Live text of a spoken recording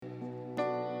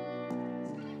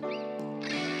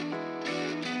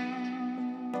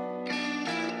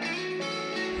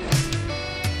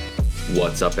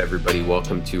What's up, everybody?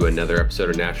 Welcome to another episode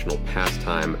of National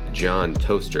Pastime. John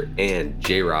Toaster and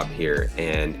J-Rob here,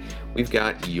 and we've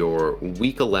got your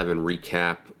Week 11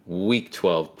 recap, Week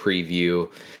 12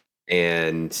 preview,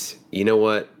 and you know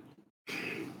what?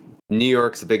 New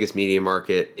York's the biggest media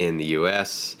market in the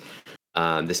U.S.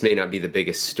 This may not be the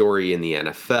biggest story in the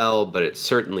NFL, but it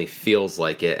certainly feels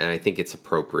like it, and I think it's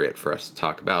appropriate for us to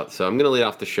talk about. So I'm going to lead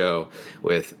off the show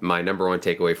with my number one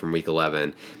takeaway from Week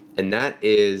 11, and that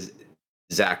is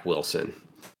Zach Wilson.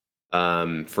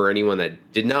 For anyone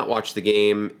that did not watch the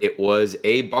game, it was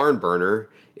a barn burner.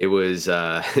 It was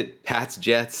Pats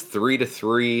Jets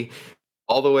 3-3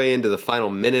 all the way into the final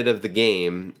minute of the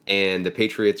game, and the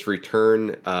Patriots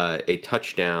return a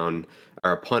touchdown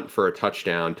or a punt for a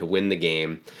touchdown to win the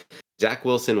game. Zach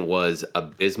Wilson was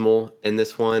abysmal in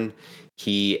this one.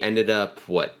 He ended up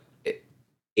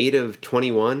 8 of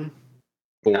 21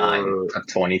 for 9 of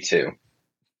 22.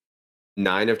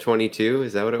 9 of 22,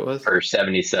 is that what it was? For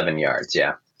 77 yards,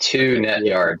 yeah. 2 net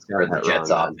yards for the Jets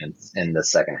offense in the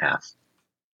second half.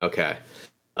 Okay.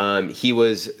 He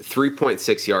was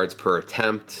 3.6 yards per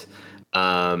attempt,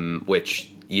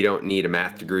 which you don't need a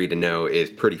math degree to know is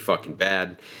pretty fucking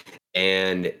bad.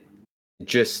 And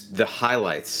just the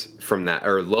highlights from that,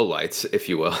 or lowlights, if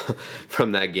you will,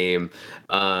 from that game,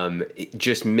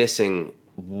 just missing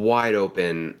wide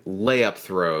open layup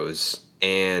throws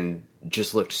and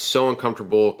just looked so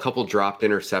uncomfortable. A couple dropped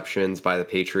interceptions by the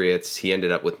Patriots. He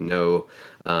ended up with no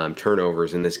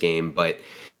turnovers in this game, but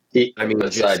he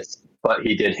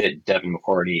did hit Devin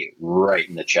McCourty right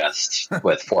in the chest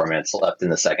with 4 minutes left in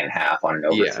the second half on an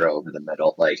overthrow over the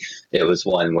middle. Like, it was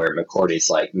one where McCourty's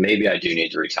like, maybe I do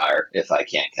need to retire if I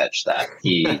can't catch that.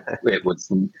 It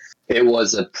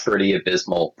was a pretty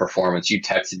abysmal performance. You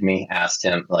texted me, asked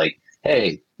him like,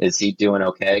 hey, is he doing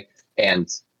okay? And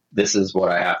this is what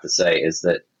I have to say is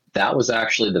that was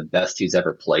actually the best he's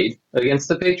ever played against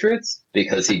the Patriots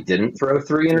because he didn't throw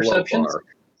 3 interceptions.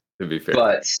 To be fair.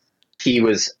 But he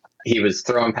was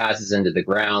throwing passes into the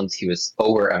ground. He was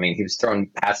throwing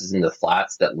passes into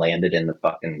flats that landed in the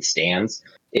fucking stands.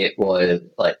 It was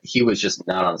like he was just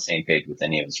not on the same page with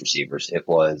any of his receivers. It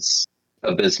was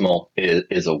abysmal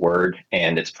is a word,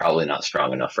 and it's probably not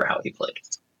strong enough for how he played.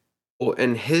 Well,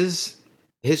 and his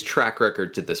track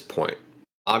record to this point,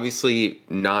 obviously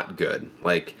not good.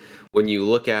 Like, when you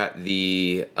look at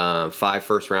the 5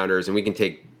 first rounders, and we can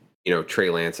take Trey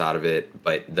Lance out of it,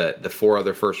 but the 4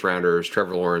 other first rounders,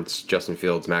 Trevor Lawrence, Justin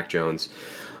Fields, Mac Jones,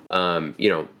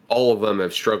 all of them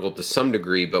have struggled to some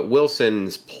degree, but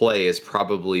Wilson's play has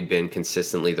probably been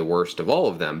consistently the worst of all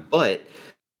of them. But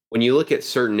when you look at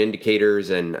certain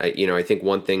indicators, and I think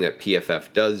one thing that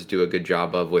PFF does do a good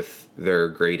job of with their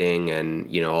grading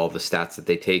and all the stats that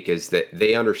they take is that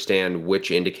they understand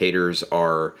which indicators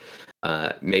are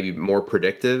maybe more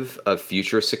predictive of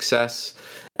future success.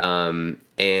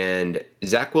 And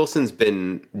Zach Wilson's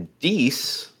been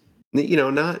decent,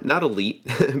 not elite,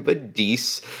 but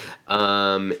decent,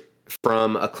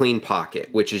 from a clean pocket,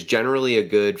 which is generally a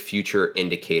good future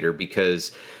indicator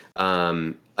because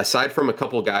aside from a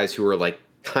couple guys who are like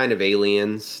kind of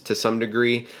aliens to some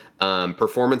degree,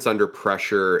 performance under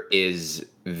pressure is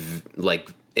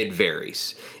it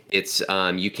varies. It's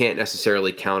you can't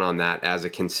necessarily count on that as a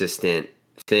consistent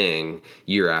thing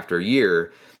year after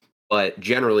year. But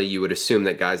generally, you would assume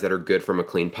that guys that are good from a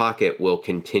clean pocket will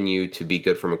continue to be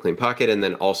good from a clean pocket and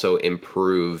then also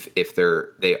improve if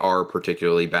they are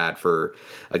particularly bad for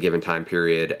a given time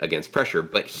period against pressure.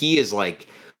 But he is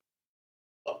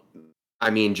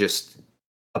just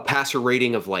a passer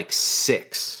rating of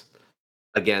 6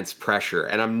 against pressure.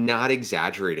 And I'm not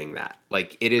exaggerating that.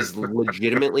 Like, it is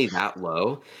legitimately that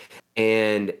low.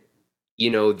 And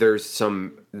there's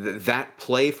that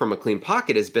play from a clean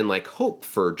pocket has been like hope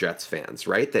for Jets fans,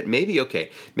 right? That maybe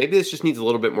this just needs a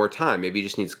little bit more time. Maybe he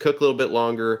just needs to cook a little bit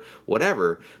longer,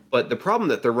 whatever. But the problem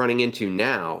that they're running into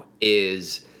now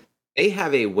is they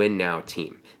have a win now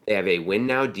team. They have a win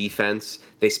now defense.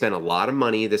 They spent a lot of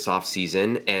money this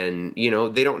offseason, and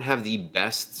they don't have the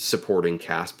best supporting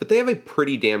cast, but they have a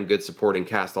pretty damn good supporting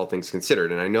cast, all things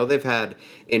considered. And I know they've had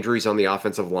injuries on the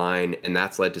offensive line, and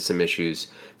that's led to some issues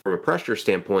from a pressure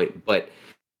standpoint, but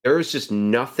there is just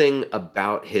nothing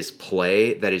about his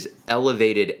play that has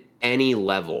elevated any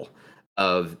level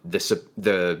of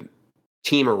the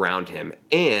team around him.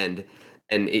 And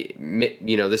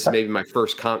this is maybe my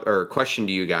first question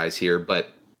to you guys here, but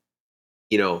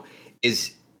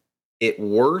is it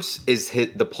worse? Is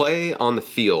the play on the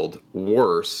field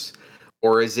worse,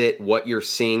 or is it what you're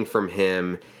seeing from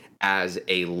him as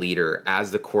a leader,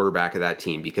 as the quarterback of that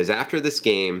team? Because after this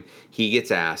game, he gets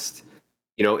asked,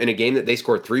 in a game that they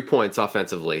scored 3 points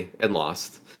offensively and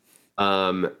lost,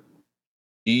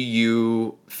 Do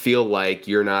you feel like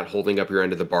you're not holding up your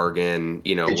end of the bargain?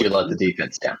 Did you let the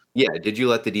defense down? Yeah, did you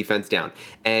let the defense down?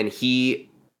 And he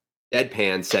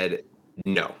deadpan said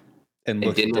no, and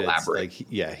didn't dead, elaborate.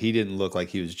 He didn't look like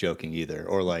he was joking either,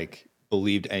 or like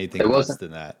believed anything less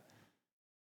than that.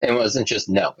 It wasn't just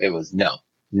no; it was no,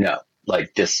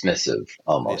 like dismissive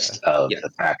almost of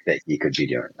the fact that he could be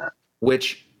doing that.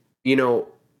 Which,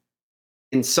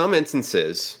 in some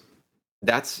instances,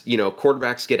 that's,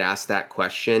 quarterbacks get asked that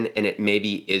question and it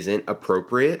maybe isn't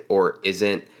appropriate or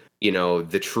isn't,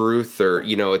 the truth, or,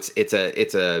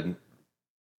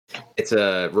 it's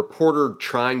a reporter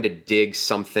trying to dig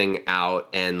something out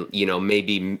and,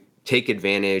 maybe take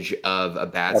advantage of a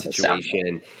bad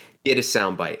situation, get a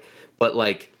soundbite. But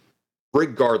like,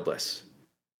 regardless,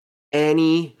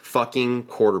 any fucking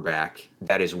quarterback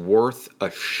that is worth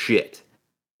a shit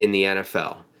in the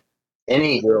NFL. I'm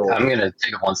going to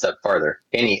take it one step farther.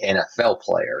 Any NFL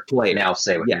player now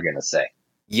say what you're going to say.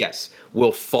 Yes,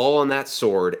 will fall on that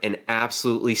sword and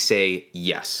absolutely say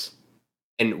yes.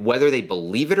 And whether they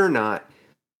believe it or not,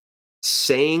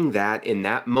 saying that in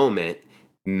that moment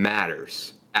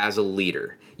matters as a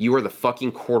leader. You are the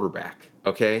fucking quarterback,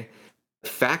 okay? The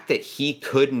fact that he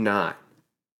could not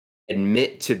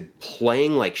admit to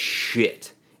playing like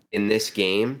shit in this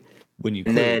game, when you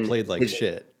clearly played like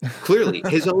shit. Clearly,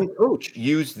 his own coach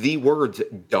used the words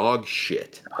dog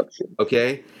shit.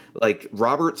 Okay? Like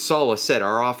Robert Saleh said,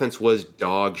 our offense was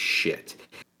dog shit.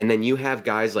 And then you have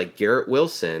guys like Garrett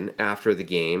Wilson after the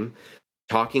game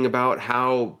talking about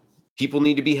how people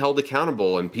need to be held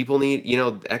accountable and people need,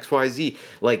 XYZ.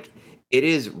 Like, it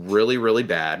is really, really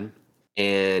bad.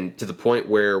 And to the point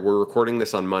where we're recording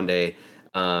this on Monday,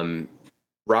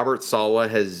 Robert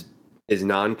Saleh is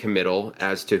non-committal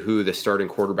as to who the starting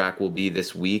quarterback will be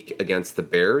this week against the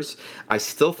Bears. I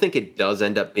still think it does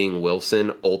end up being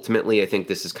Wilson. Ultimately, I think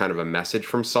this is kind of a message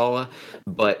from Saleh,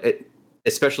 but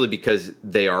especially because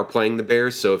they are playing the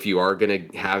Bears. So if you are going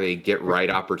to have a get-right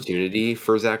opportunity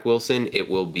for Zach Wilson, it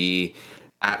will be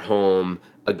at home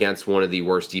against one of the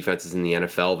worst defenses in the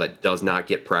NFL that does not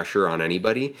get pressure on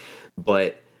anybody.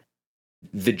 But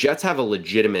the Jets have a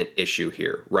legitimate issue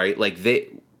here, right? Like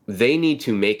they need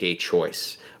to make a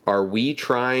choice. Are we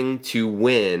trying to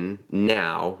win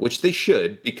now, which they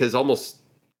should, because almost,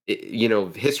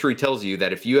 history tells you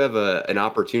that if you have an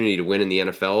opportunity to win in the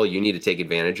NFL, you need to take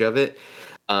advantage of it.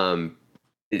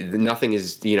 Nothing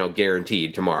is,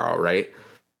 guaranteed tomorrow, right?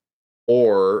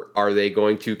 Or are they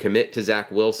going to commit to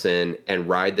Zach Wilson and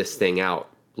ride this thing out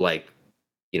like,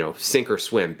 sink or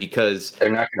swim? Because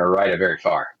they're not going to ride it very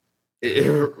far.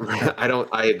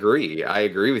 I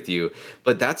agree with you,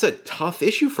 but that's a tough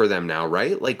issue for them now,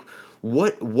 right? Like,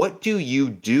 what do you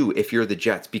do if you're the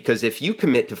Jets? Because if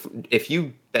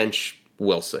you bench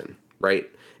Wilson, right,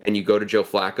 and you go to Joe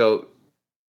Flacco,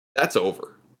 that's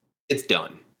over. It's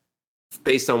done.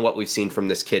 Based on what we've seen from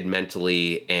this kid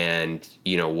mentally and,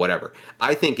 whatever.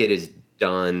 I think it is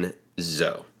done.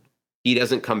 He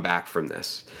doesn't come back from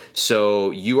this.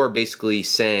 So you are basically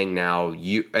saying now,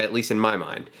 at least in my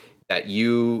mind, that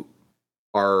you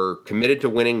are committed to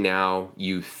winning now.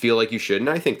 You feel like you should, and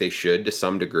I think they should to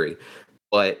some degree.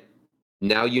 But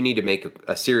now you need to make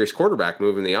a serious quarterback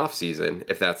move in the offseason,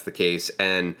 if that's the case.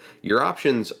 And your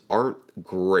options aren't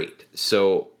great.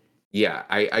 So, yeah,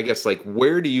 I guess, like,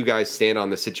 where do you guys stand on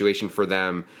the situation for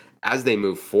them as they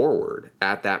move forward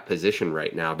at that position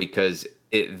right now? Because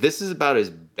this is about as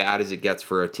bad as it gets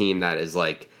for a team that is,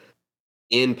 like,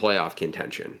 in playoff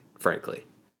contention, frankly.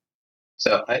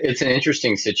 So it's an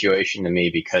interesting situation to me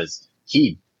because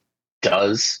he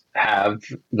does have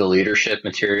the leadership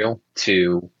material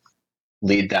to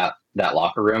lead that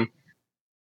locker room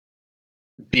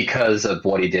because of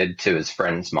what he did to his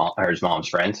friend's mom, or his mom's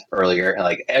friend earlier.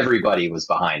 Like, everybody was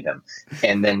behind him.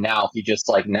 And then now he just,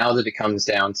 like, now that it comes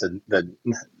down to the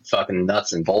fucking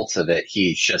nuts and bolts of it,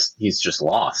 he's just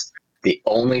lost. The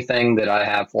only thing that I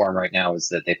have for him right now is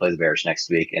that they play the Bears next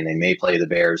week, and they may play the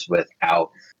Bears without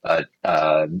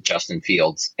Justin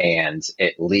Fields, and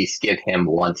at least give him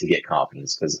one to get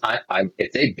confidence. Because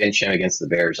if they bench him against the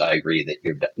Bears, I agree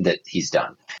that he's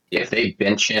done. If they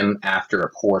bench him after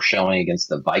a poor showing against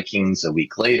the Vikings a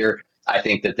week later, I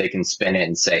think that they can spin it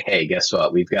and say, hey, guess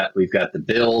what? We've got the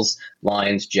Bills,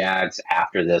 Lions, Jags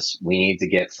after this. We need to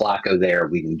get Flacco there.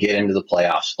 We can get into the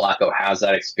playoffs. Flacco has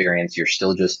that experience. You're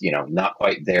still just, not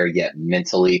quite there yet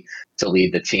mentally to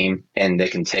lead the team, and they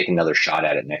can take another shot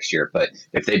at it next year. But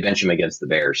if they bench him against the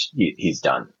Bears, he's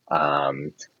done.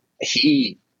 The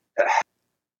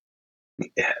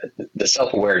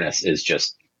self-awareness is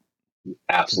just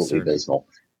absolutely abysmal.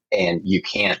 And you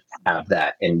can't have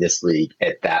that in this league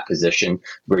at that position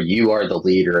where you are the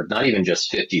leader of not even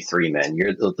just 53 men.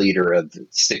 You're the leader of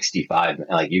 65 men.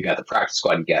 Like, you got the practice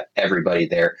squad, you got everybody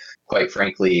there. Quite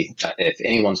frankly, if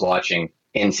anyone's watching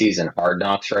in-season Hard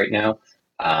Knocks right now,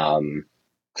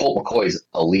 Colt McCoy is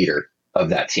a leader of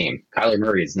that team. Kyler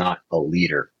Murray is not a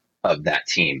leader of that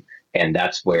team. And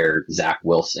that's where Zach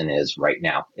Wilson is right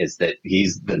now, is that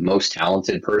he's the most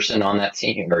talented person on that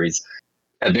team, or he's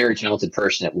a very talented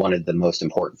person at one of the most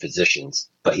important positions,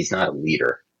 but he's not a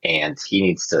leader. And he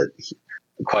needs to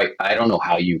I don't know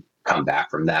how you come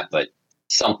back from that, but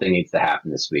something needs to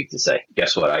happen this week to say,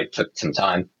 guess what? I took some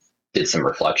time, did some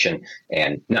reflection,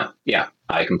 and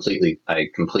I completely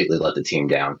let the team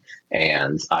down,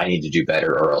 and I need to do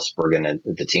better, or else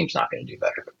the team's not going to do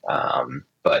better.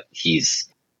 But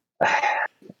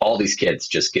all these kids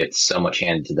just get so much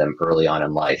handed to them early on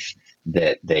in life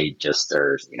that they just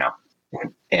are,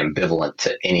 ambivalent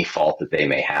to any fault that they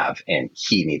may have. And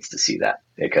he needs to see that,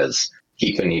 because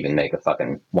he couldn't even make a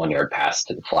fucking 1-yard pass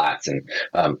to the flats. And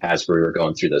as we were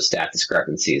going through those stat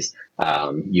discrepancies,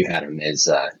 you had him as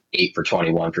 8 for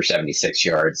 21 for 76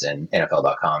 yards, and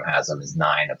NFL.com has him as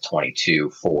 9 of 22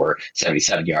 for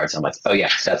 77 yards. I'm like, oh yeah,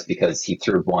 that's because he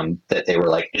threw one that they were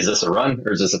like, is this a run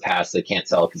or is this a pass? They can't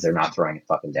tell because they're not throwing it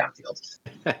fucking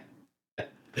downfield.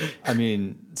 I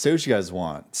mean, say what you guys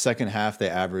want. Second half, they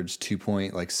averaged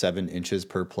 2.7 inches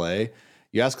per play.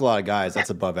 You ask a lot of guys, that's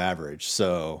above average.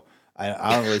 So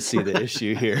I don't really see the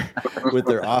issue here with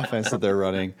their offense that they're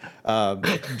running.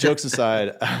 Jokes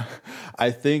aside,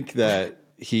 I think that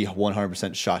he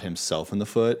 100% shot himself in the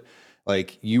foot.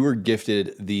 Like, you were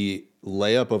gifted the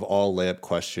layup of all layup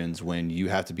questions when you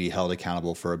have to be held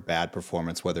accountable for a bad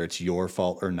performance, whether it's your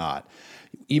fault or not.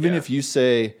 Even if you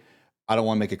say, I don't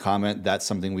want to make a comment, that's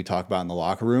something we talk about in the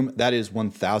locker room, that is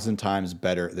 1,000 times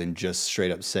better than just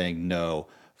straight up saying, no,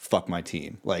 fuck my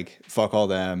team. Like, fuck all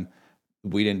them.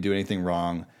 We didn't do anything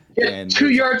wrong. And 2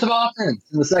 yards of offense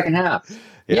in the second half.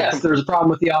 Yeah. Yes, there's a problem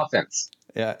with the offense.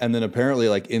 Yeah, and then apparently,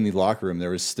 like, in the locker room, there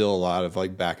was still a lot of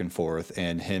like back and forth,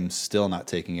 and him still not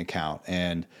taking account.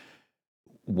 And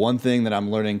one thing that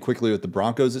I'm learning quickly with the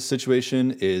Broncos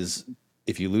situation is,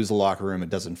 if you lose the locker room, it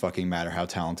doesn't fucking matter how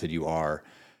talented you are.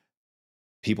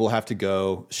 People have to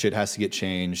go. Shit has to get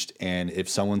changed. And if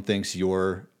someone thinks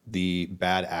you're the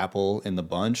bad apple in the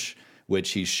bunch,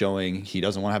 which he's showing, he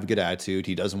doesn't want to have a good attitude,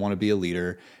 he doesn't want to be a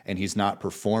leader, and he's not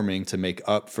performing to make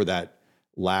up for that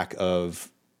lack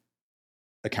of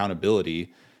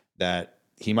accountability, that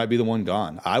he might be the one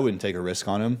gone. I wouldn't take a risk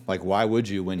on him. Like, why would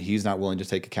you, when he's not willing to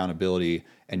take accountability,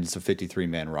 and it's a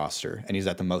 53-man roster, and he's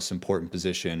at the most important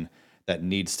position that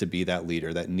needs to be that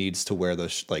leader, that needs to wear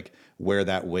those, wear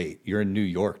that weight. You're in New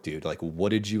York, dude. Like, what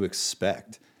did you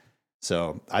expect?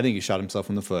 So I think he shot himself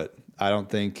in the foot. I don't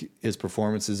think his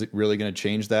performance is really going to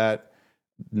change that.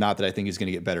 Not that I think he's going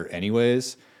to get better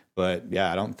anyways, but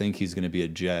yeah, I don't think he's going to be a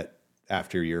Jet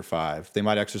after year 5. They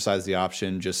might exercise the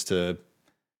option just to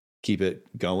keep it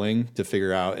going, to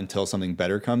figure out until something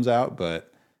better comes out,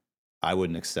 but I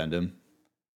wouldn't extend him.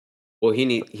 Well, he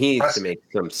needs to make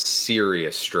some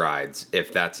serious strides,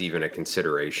 if that's even a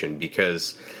consideration,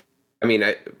 because, I mean,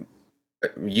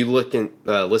 you listen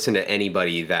to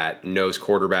anybody that knows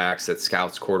quarterbacks, that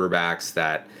scouts quarterbacks,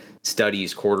 that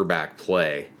studies quarterback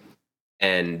play,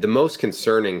 and the most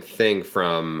concerning thing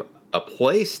from a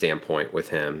play standpoint with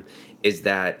him is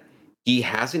that he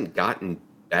hasn't gotten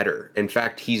better. In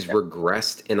fact, he's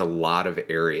regressed in a lot of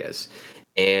areas.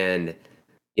 And,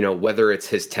 whether it's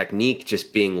his technique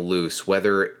just being loose,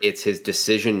 whether it's his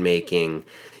decision making,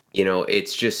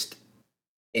 it's just,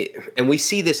 and we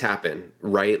see this happen,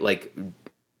 right? Like,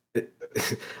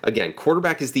 again,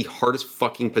 quarterback is the hardest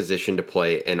fucking position to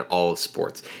play in all of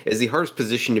sports. It's the hardest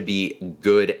position to be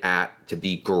good at, to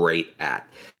be great at.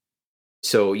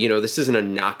 So, this isn't a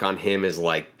knock on him as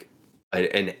like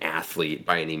an athlete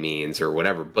by any means or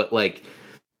whatever, but like,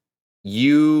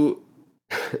 you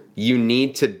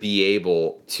need to be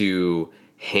able to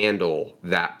handle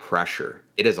that pressure.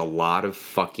 It is a lot of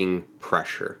fucking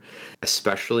pressure,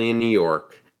 especially in New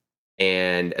York,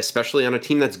 and especially on a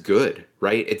team that's good,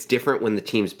 right? It's different when the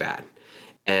team's bad.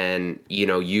 And,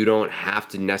 you don't have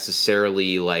to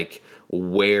necessarily like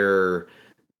wear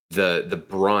the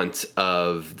brunt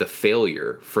of the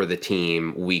failure for the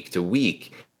team week to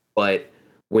week. But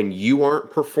when you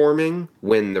aren't performing,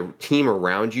 when the team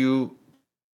around you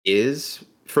is,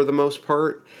 for the most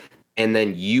part, and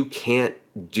then you can't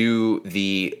do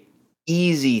the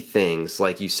easy things,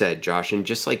 like you said, Josh, and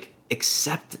just like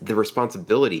accept the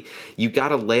responsibility. You got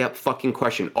to lay up fucking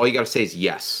question. All you got to say is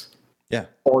yes. Yeah.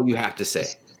 All you have to say.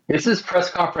 This is press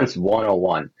conference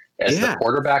 101. As the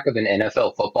quarterback of an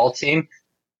NFL football team,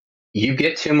 you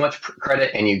get too much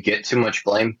credit and you get too much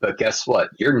blame, but guess what?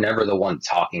 You're never the one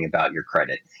talking about your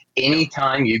credit.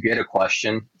 Anytime you get a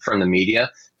question from the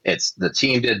media, it's the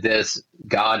team did this,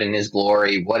 God in his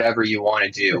glory, whatever you want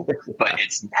to do, but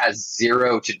it has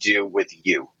zero to do with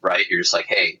you, right? You're just like,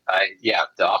 hey, the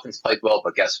offense played well,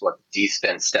 but guess what?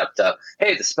 Defense stepped up.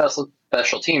 Hey, the special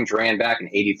teams ran back an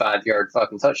 85-yard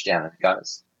fucking touchdown and got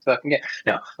us fucking game.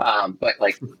 No, but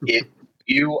like if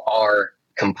you are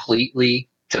completely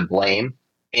to blame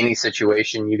any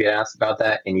situation you get asked about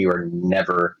that, and you are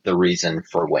never the reason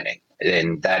for winning.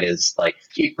 And that is like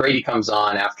Brady comes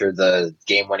on after the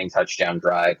game-winning touchdown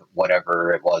drive,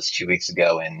 whatever it was 2 weeks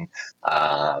ago, and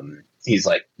he's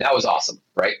like, that was awesome,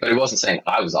 right? But he wasn't saying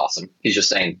I was awesome. He's just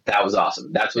saying that was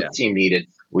awesome. That's what the team needed.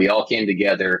 We all came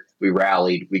together. We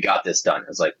rallied. We got this done.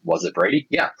 It's like, was it Brady?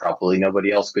 Yeah, probably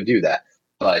nobody else could do that.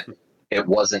 But it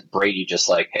wasn't Brady just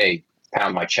like, hey,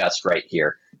 pound my chest right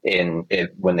here. And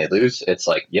when they lose, it's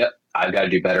like, yep, I've got to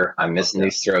do better. I'm missing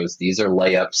these throws. These are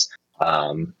layups.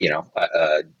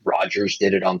 Rodgers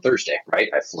did it on Thursday, right?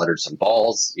 I fluttered some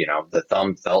balls. The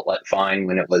thumb felt like fine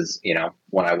when it was,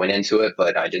 when I went into it,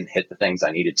 but I didn't hit the things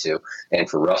I needed to. And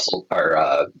for Russell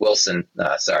or Wilson,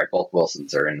 both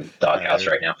Wilsons are in the doghouse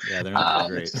right now. Yeah, they're not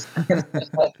great.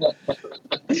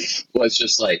 Was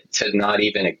just like to not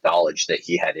even acknowledge that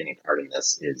he had any part in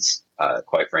this is,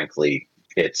 quite frankly,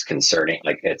 it's concerning.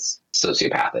 Like it's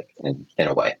sociopathic in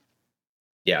a way.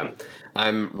 Yeah,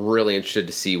 I'm really interested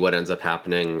to see what ends up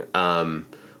happening.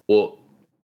 Well,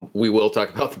 we will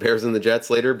talk about the Bears and the Jets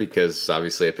later because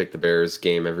obviously I pick the Bears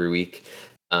game every week.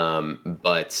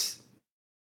 But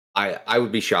I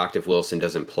would be shocked if Wilson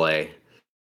doesn't play.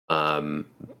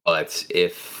 But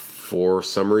if for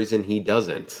some reason he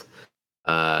doesn't,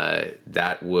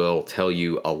 that will tell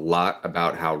you a lot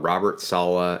about how Robert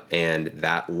Saleh and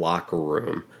that locker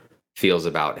room feels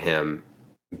about him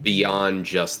beyond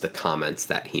just the comments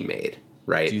that he made,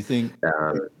 right? Do you think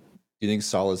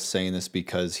Saleh's saying this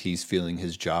because he's feeling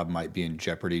his job might be in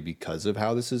jeopardy because of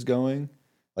how this is going?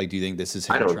 Like, do you think this is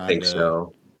him trying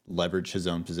to leverage his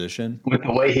own position? With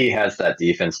the way he has that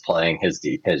defense playing, his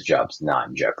job's not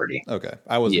in jeopardy. Okay.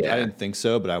 I didn't think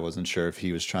so, but I wasn't sure if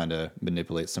he was trying to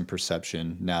manipulate some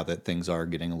perception now that things are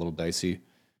getting a little dicey.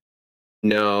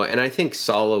 No, and I think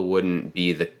Saleh wouldn't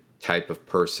be the type of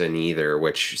person either,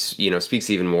 which speaks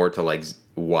even more to like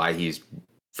why he's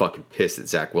fucking pissed at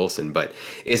Zach Wilson, but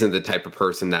isn't the type of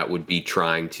person that would be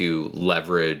trying to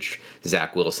leverage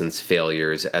Zach Wilson's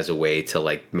failures as a way to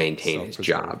like maintain his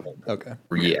job. Okay.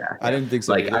 Yeah. I didn't think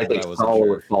so. Like I think Saleh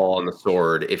would fall on the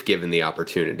sword if given the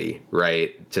opportunity,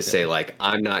 right? To say like,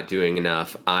 I'm not doing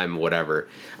enough, I'm whatever.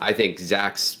 I think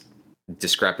Zach's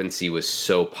discrepancy was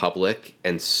so public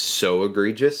and so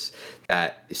egregious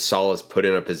that Saleh's put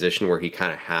in a position where he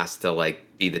kind of has to like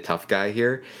be the tough guy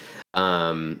here.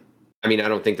 I mean, I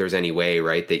don't think there's any way,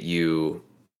 right, that you,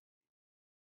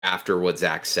 after what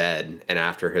Zach said and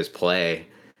after his play,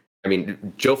 I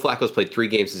mean, Joe Flacco's played 3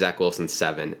 games to Zach Wilson's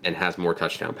 7 and has more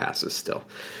touchdown passes still.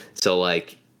 So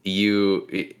like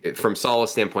from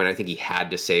Saleh's standpoint, I think he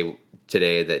had to say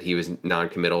today that he was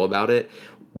non-committal about it.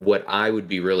 What I would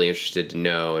be really interested to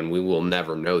know, and we will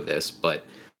never know this, but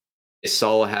is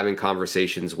Saleh having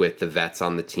conversations with the vets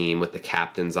on the team, with the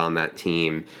captains on that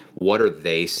team? What are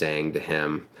they saying to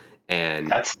him?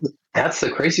 And that's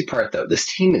the crazy part, though.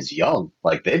 This team is young.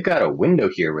 Like they've got a window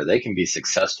here where they can be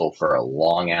successful for a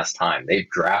long ass time. They've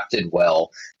drafted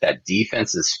well. That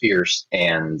defense is fierce,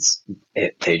 and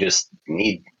they just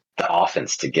need the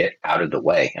offense to get out of the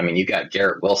way. I mean, you got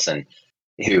Garrett Wilson,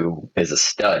 who is a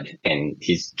stud, and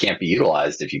he can't be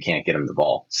utilized if you can't get him the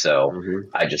ball. So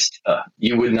I just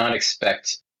you would not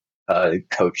expect a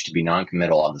coach to be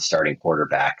non-committal on the starting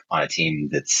quarterback on a team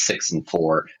that's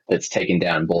 6-4, that's taken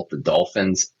down both the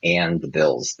Dolphins and the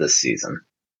Bills this season.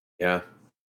 Yeah,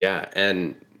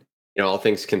 and all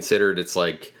things considered, it's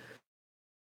like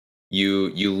you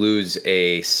lose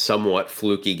a somewhat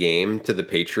fluky game to the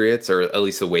Patriots, or at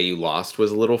least the way you lost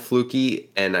was a little fluky.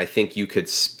 And I think you could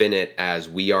spin it as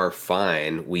we are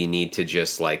fine. We need to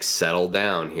just like settle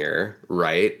down here,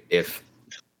 right? If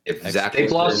Zach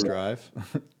lost drive.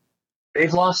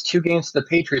 They've lost 2 games to the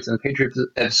Patriots, and the Patriots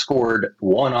have scored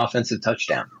 1 offensive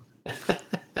touchdown.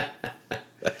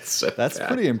 That's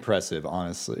pretty impressive,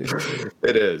 honestly.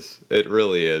 It is. It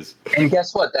really is. And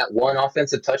guess what? That 1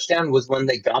 offensive touchdown was when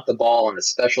they got the ball on a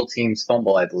special teams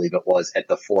fumble, I believe it was, at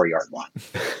the 4-yard line.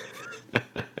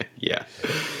 Yeah.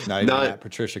 Not even Matt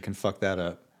Patricia can fuck that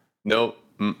up. Nope.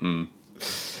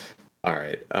 All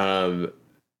right.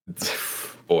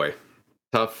 Boy.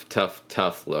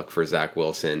 tough look for Zach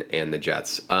Wilson and the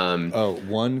Jets.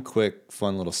 One quick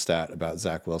fun little stat about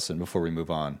Zach Wilson before we move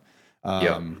on.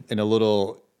 Yep. In a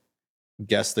little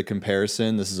guess the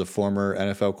comparison, this is a former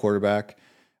NFL quarterback.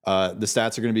 The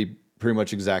stats are going to be pretty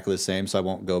much exactly the same, so I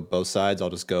won't go both sides. I'll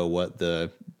just go what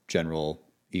the general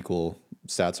equal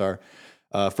stats are.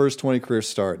 First 20 career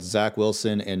starts, Zach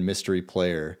Wilson and mystery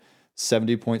player.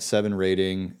 70.7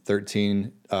 rating,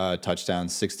 13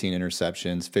 touchdowns, 16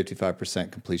 interceptions,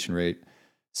 55% completion rate,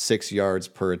 6 yards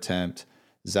per attempt.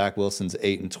 Zach Wilson's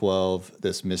 8-12.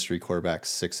 This mystery quarterback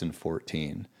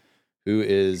 6-14. Who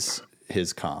is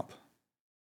his comp?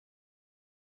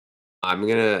 I'm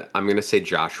gonna say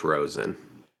Josh Rosen.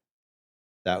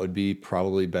 That would be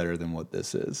probably better than what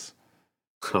this is.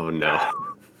 Oh no!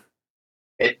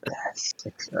 It's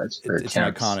an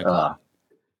iconic.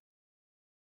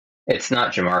 It's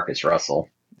not Jamarcus Russell.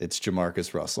 It's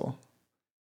Jamarcus Russell.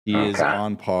 He is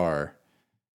on par.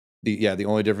 The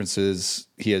only difference is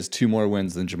he has 2 more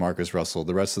wins than Jamarcus Russell.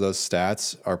 The rest of those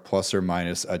stats are plus or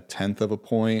minus 1/10 of a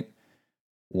point,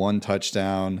 1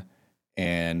 touchdown,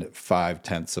 and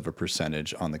 0.5 of a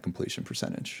percentage on the completion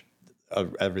percentage.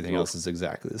 Everything else is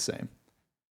exactly the same.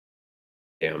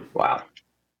 Damn. Wow.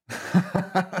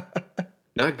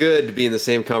 Not good to be in the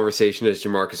same conversation as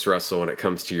Jamarcus Russell when it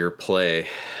comes to your play.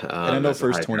 And I know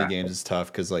first 20 games is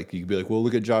tough because like you could be like, well,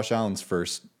 look at Josh Allen's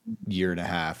first year and a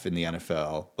half in the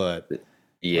NFL, but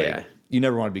yeah, you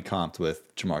never want to be comped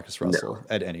with Jamarcus Russell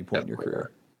at any point in your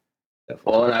career.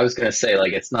 Well, and I was going to say,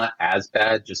 like, it's not as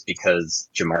bad just because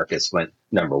Jamarcus went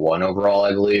number 1 overall,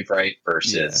 I believe, right?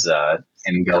 Versus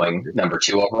him going number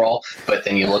 2 overall. But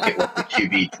then you look at what the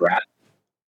QB draft.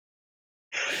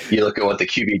 You look at what the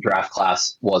QB draft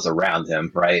class was around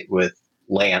him, right? With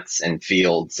Lance and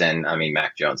Fields, and I mean,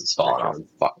 Mac Jones is falling off the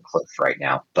fucking cliff right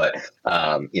now. But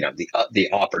the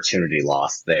opportunity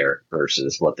lost there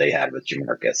versus what they had with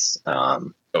Jamarcus.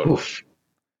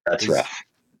 That's rough.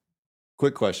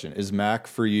 Quick question: is Mac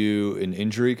for you an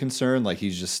injury concern? Like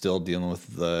he's just still dealing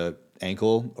with the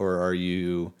ankle, or are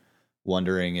you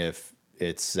wondering if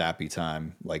it's zappy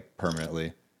time, like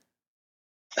permanently?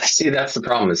 See, that's the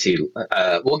problem. Is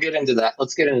we'll get into that.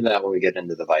 Let's get into that when we get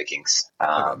into the Vikings.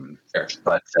 Sure.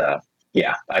 But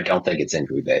yeah, I don't think it's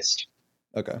injury based.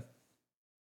 Okay.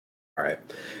 All right.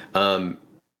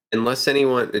 Does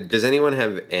anyone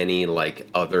have any like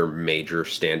other major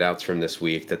standouts from this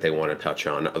week that they want to touch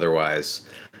on? Otherwise,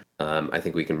 I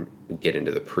think we can get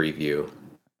into the preview.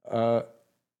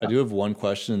 I do have one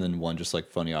question and then one just like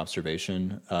funny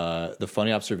observation. The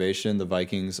funny observation, the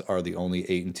Vikings are the only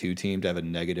 8-2 team to have a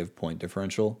negative point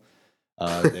differential.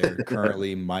 They're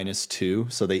currently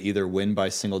 -2, so they either win by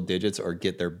single digits or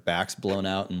get their backs blown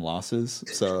out in losses.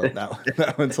 So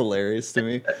that one's hilarious to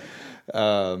me.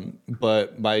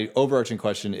 But my overarching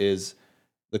question is,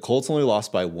 the Colts only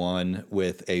lost by 1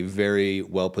 with a very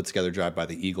well put together drive by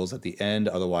the Eagles at the end.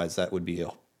 Otherwise, that would be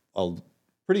a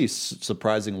pretty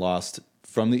surprising loss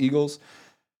from the Eagles.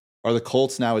 Are the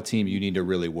Colts now a team you need to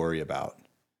really worry about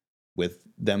with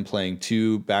them playing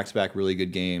 2 back-to-back really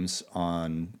good games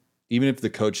on, even if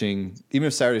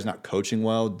Saturday's not coaching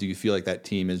well, do you feel like that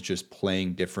team is just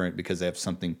playing different because they have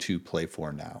something to play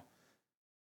for now?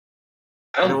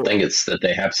 I don't think it's that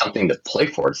they have something to play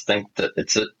for. It's think that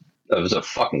it was a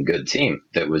fucking good team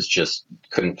that was just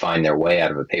couldn't find their way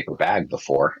out of a paper bag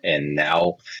before. And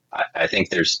now I think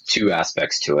there's 2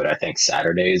 aspects to it. I think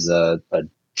Saturday's a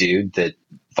dude that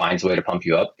finds a way to pump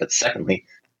you up. But secondly,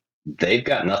 they've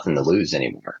got nothing to lose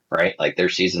anymore, right? Like their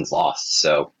season's lost.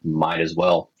 So might as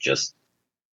well just,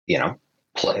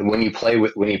 play. When you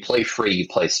play free, you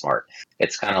play smart.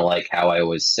 It's kind of like how I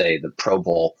always say the Pro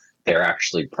Bowl, they're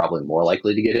actually probably more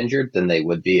likely to get injured than they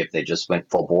would be if they just went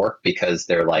full bore, because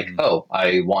they're like, oh,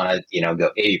 I want to, go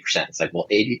 80%. It's like, well,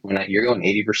 80, you're going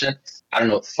 80%, I don't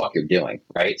know what the fuck you're doing.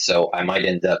 Right. So I might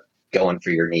end up going for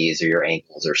your knees or your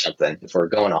ankles or something. If we're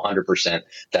going 100%,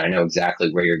 then I know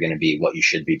exactly where you're going to be, what you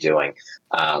should be doing.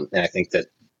 And I think that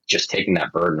just taking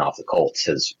that burden off the Colts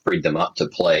has freed them up to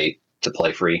play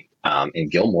free. And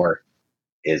Gilmore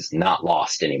is not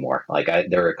lost anymore. Like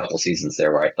there were a couple seasons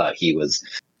there where I thought he was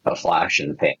a flash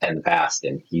in the past,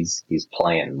 and he's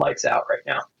playing lights out right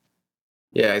now.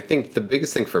 Yeah, I think the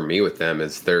biggest thing for me with them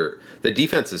is the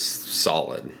defense is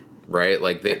solid, right?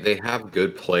 Like they have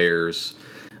good players.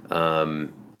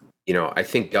 I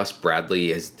think Gus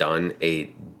Bradley has done a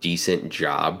decent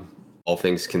job, all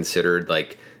things considered,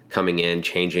 like coming in,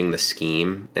 changing the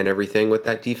scheme and everything with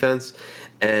that defense.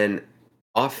 And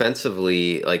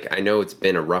offensively, like I know it's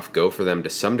been a rough go for them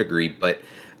to some degree, but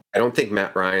I don't think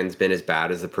Matt Ryan's been as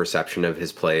bad as the perception of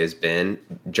his play has been.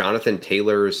 Jonathan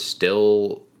Taylor's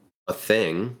still a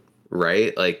thing,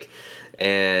 right? Like,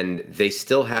 and they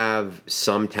still have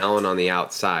some talent on the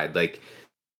outside. Like,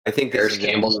 I think Harris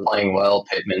Campbell's playing well.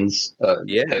 Pittman's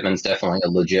definitely a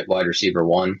legit wide receiver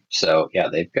one. So yeah,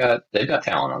 they've got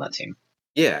talent on that team.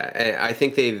 Yeah, I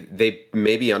think they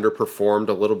maybe underperformed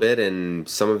a little bit, and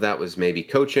some of that was maybe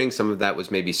coaching, some of that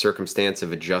was maybe circumstance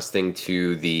of adjusting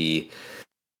to the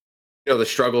the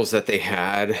struggles that they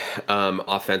had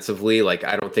offensively. Like,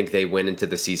 I don't think they went into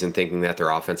the season thinking that their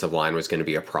offensive line was going to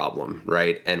be a problem,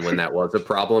 right? And when that was a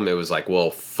problem, it was like,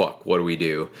 well, fuck, what do we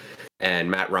do?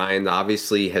 And Matt Ryan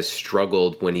obviously has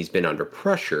struggled when he's been under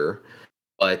pressure.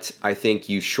 But I think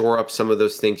you shore up some of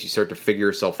those things. You start to figure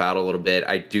yourself out a little bit.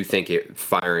 I do think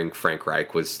firing Frank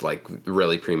Reich was like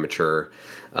really premature,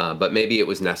 but maybe it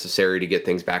was necessary to get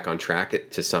things back on track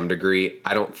to some degree.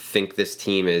 I don't think this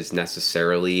team is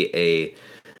necessarily a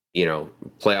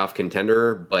playoff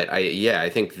contender, but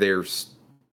I think the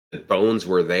bones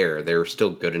were there. They're still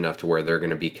good enough to where they're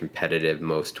going to be competitive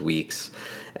most weeks.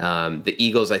 The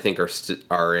Eagles, I think,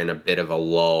 are in a bit of a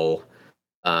lull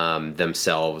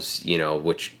themselves,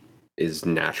 which is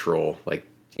natural. Like,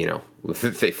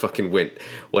 they fucking went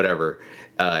whatever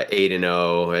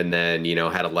 8-0 and then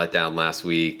had a letdown last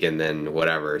week and then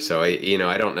whatever. So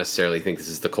I don't necessarily think this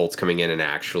is the Colts coming in and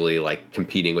actually like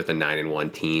competing with a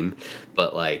 9-1 team,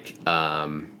 but like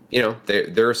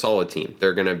they're a solid team.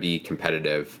 They're gonna be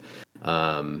competitive.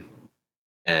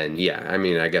 And yeah, I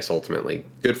mean, I guess ultimately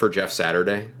good for Jeff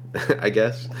Saturday, I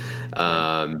guess.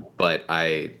 But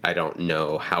I don't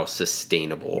know how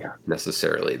sustainable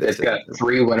necessarily this is. They've got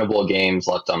 3 winnable games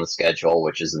left on the schedule,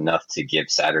 which is enough to give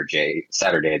Saturday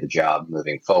the job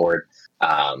moving forward.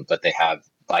 But they have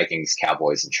Vikings,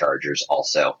 Cowboys, and Chargers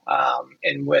also.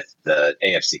 And with the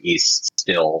AFC East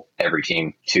still every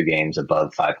team 2 games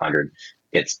above 500,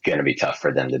 it's going to be tough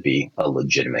for them to be a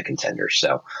legitimate contender.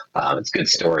 So it's a good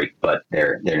story, but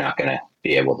they're not going to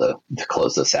be able to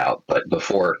close this out. But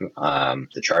before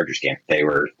the Chargers game, they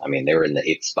were in the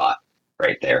 8th spot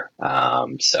right there.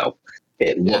 So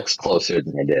it looks closer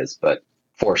than it is, but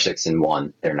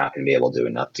 4-6-1, they're not going to be able to do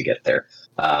enough to get there.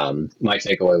 My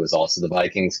takeaway was also the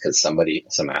Vikings because some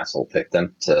asshole picked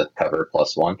them to cover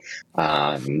 +1.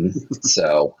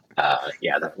 So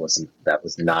that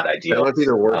was not ideal. That would be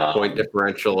the worst point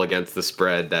differential against the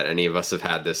spread that any of us have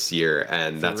had this year,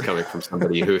 and that's coming from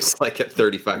somebody who's like at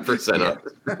 35% up.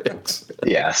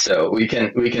 Yeah, so we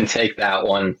can take that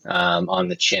one on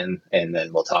the chin, and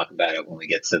then we'll talk about it when we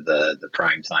get to the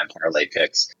prime time parlay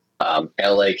picks.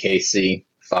 LAKC,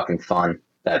 fucking fun.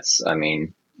 That's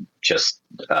don't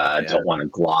want to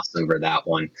gloss over that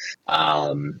one.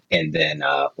 And then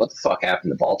what the fuck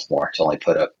happened to Baltimore to only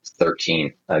put up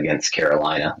 13 against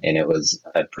Carolina? And it was,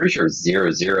 I'm pretty sure,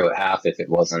 0-0 at half. If it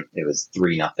wasn't, it was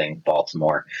 3-0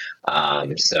 Baltimore.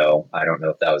 So I don't know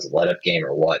if that was a let-up game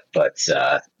or what, but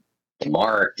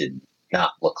Lamar did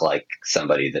not look like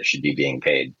somebody that should be being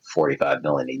paid $45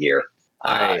 million a year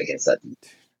against that.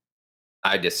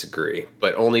 I disagree,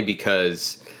 but only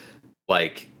because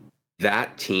like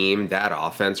that team, that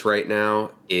offense right now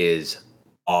is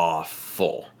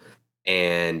awful,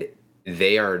 and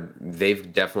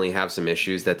they've definitely have some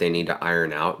issues that they need to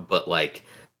iron out. But like,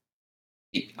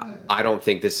 I don't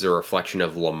think this is a reflection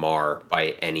of Lamar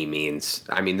by any means.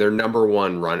 I mean, their number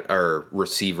one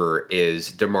receiver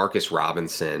is Demarcus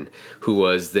Robinson, who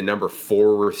was the number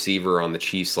 4 receiver on the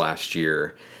Chiefs last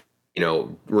year.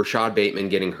 Rashad Bateman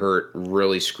getting hurt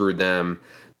really screwed them.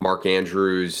 Mark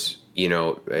Andrews,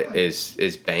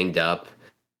 is banged up.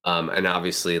 And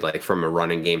obviously, like, from a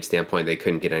running game standpoint, they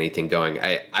couldn't get anything going.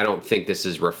 I don't think this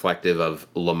is reflective of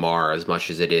Lamar as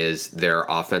much as it is their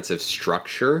offensive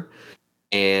structure.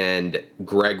 And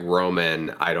Greg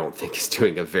Roman, I don't think is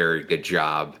doing a very good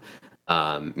job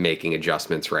making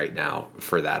adjustments right now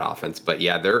for that offense. But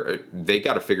yeah, they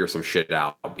got to figure some shit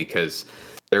out because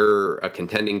they're a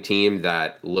contending team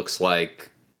that looks like,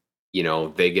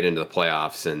 they get into the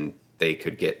playoffs and they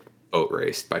could get boat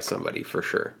raced by somebody for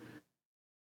sure.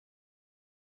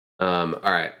 All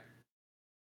right.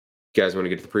 You guys want to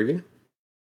get to the preview?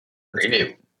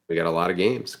 Preview. We got a lot of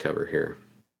games to cover here.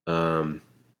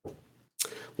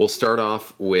 We'll start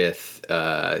off with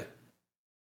the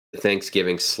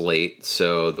Thanksgiving slate.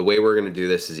 So the way we're going to do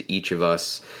this is each of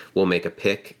us will make a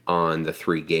pick on the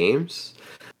 3 games.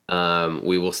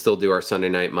 We will still do our Sunday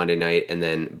night, Monday night, and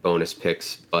then bonus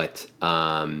picks. But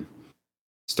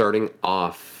starting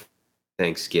off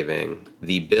Thanksgiving,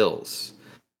 the Bills,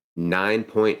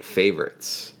 9-point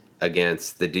favorites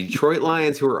against the Detroit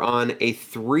Lions, who are on a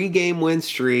 3-game win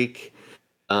streak.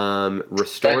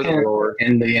 Restore the roar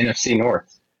in the NFC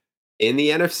North.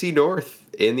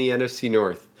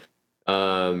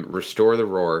 Restore the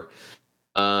roar.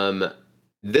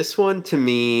 This one to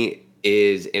me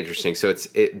is interesting. So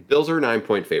Bills are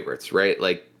 9-point favorites, right?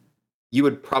 Like you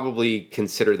would probably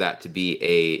consider that to be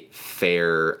a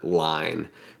fair line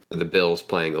for the Bills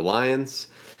playing the Lions.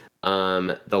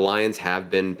 The Lions have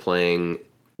been playing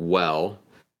well,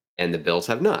 and the Bills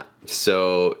have not.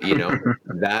 So,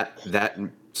 that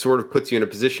sort of puts you in a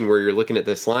position where you're looking at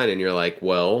this line and you're like,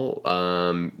 well,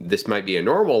 this might be a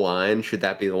normal line. Should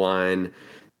that be the line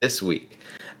this week?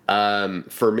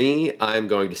 For me, I'm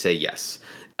going to say yes.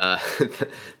 The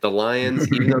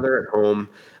Lions, even though they're at home,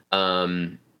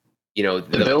 the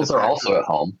Bills are also at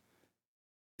home.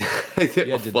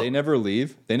 Yeah, did they never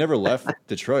leave? They never left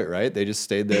Detroit, right? They just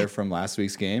stayed there from last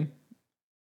week's game.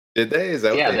 Did they? Is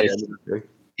that what they did?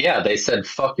 Yeah, they said,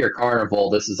 fuck your carnival.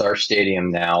 This is our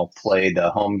stadium now. Play the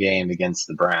home game against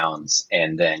the Browns.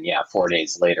 And then, 4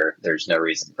 days later, there's no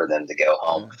reason for them to go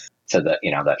home to the,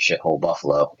 that shithole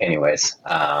Buffalo anyways.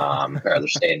 Or rather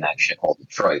stay in that shithole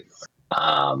Detroit.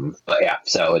 But yeah,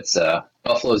 so it's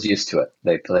Buffalo's used to it.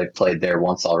 They played there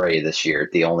once already this year.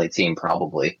 The only team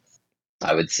probably.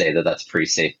 I would say that's a pretty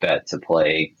safe bet to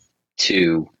play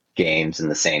 2 games in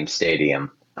the same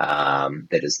stadium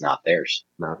that is not theirs.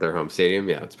 Not their home stadium.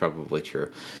 Yeah, it's probably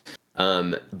true.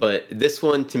 But this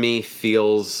one to me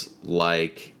feels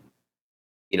like,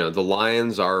 the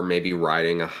Lions are maybe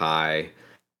riding a high.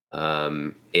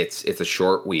 It's a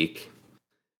short week.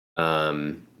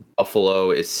 Buffalo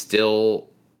is still,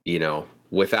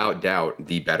 without doubt,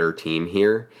 the better team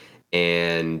here.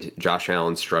 And Josh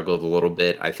Allen struggled a little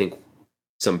bit. I think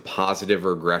some positive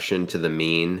regression to the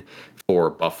mean for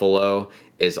Buffalo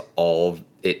is all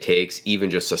it takes,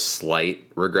 even just a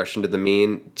slight regression to the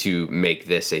mean, to make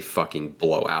this a fucking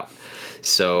blowout.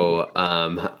 So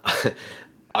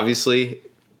obviously,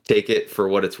 take it for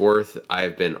what it's worth.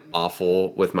 I've been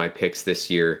awful with my picks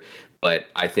this year, but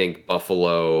I think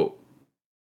Buffalo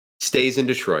stays in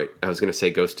Detroit. I was going to say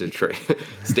goes to Detroit.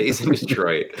 Stays in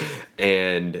Detroit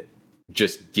and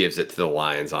just gives it to the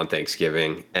Lions on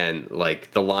Thanksgiving. And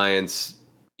like the Lions,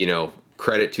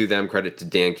 credit to them, credit to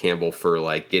Dan Campbell for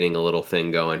like getting a little thing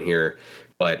going here.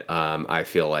 But I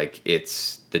feel like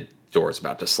the door's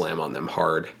about to slam on them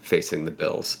hard facing the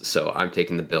Bills. So I'm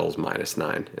taking the Bills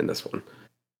 -9 in this one.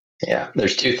 Yeah,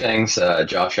 there's 2 things.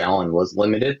 Josh Allen was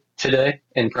limited today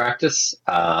in practice.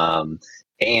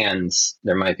 And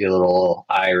there might be a little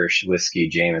Irish whiskey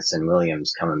Jameson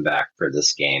Williams coming back for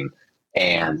this game.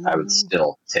 And I would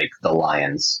still take the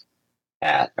Lions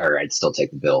I'd still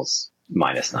take the Bills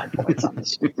 -9 points on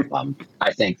this.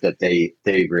 I think that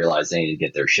they realize they need to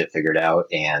get their shit figured out,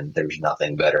 and there's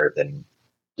nothing better than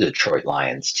the Detroit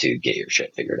Lions to get your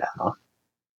shit figured out, huh?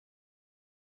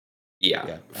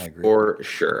 Yeah, I agree. For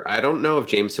sure. I don't know if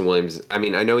Jameson Williams, I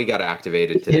know he got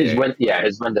activated today.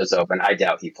 His window's open. I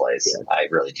doubt he plays. Yeah. I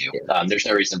really do. Yeah. There's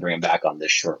no reason to bring him back on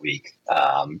this short week.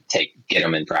 Get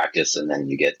him in practice, and then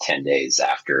you get 10 days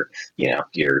after,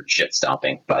 your shit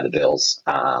stomping by the Bills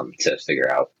to figure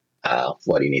out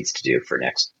what he needs to do for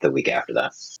the week after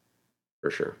that. For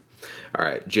sure. All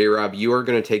right, J-Rob, you are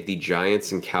going to take the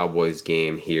Giants and Cowboys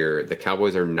game here. The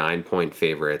Cowboys are 9-point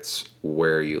favorites.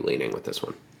 Where are you leaning with this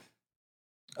one?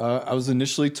 I was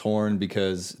initially torn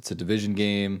because it's a division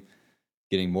game,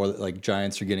 getting more like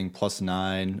Giants are getting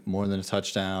 +9, more than a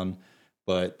touchdown,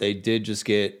 but they did just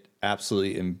get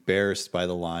absolutely embarrassed by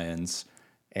the Lions,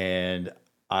 and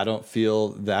I don't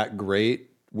feel that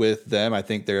great with them. I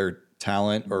think their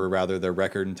talent, or rather their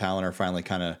record and talent, are finally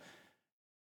kind of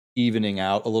evening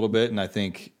out a little bit, and I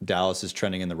think Dallas is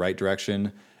trending in the right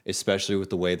direction, especially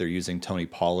with the way they're using Tony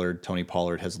Pollard. Tony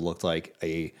Pollard has looked like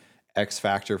a X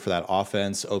factor for that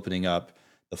offense, opening up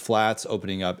the flats,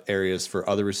 opening up areas for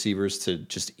other receivers to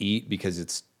just eat, because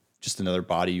it's just another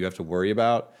body you have to worry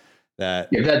about.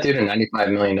 Give that dude a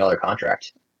 $95 million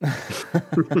contract.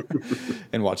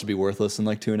 And watch it be worthless in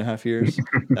like 2.5 years.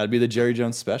 That'd be the Jerry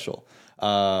Jones special. So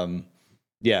I'm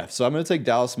going to take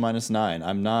Dallas -9.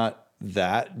 I'm not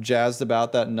that jazzed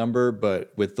about that number,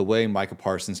 but with the way Micah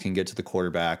Parsons can get to the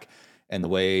quarterback and the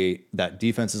way that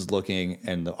defense is looking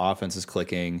and the offense is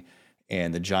clicking,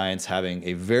 and the Giants having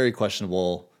a very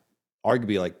questionable,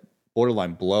 arguably like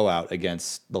borderline blowout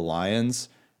against the Lions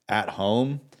at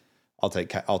home, I'll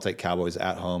take Cowboys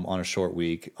at home on a short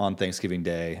week on Thanksgiving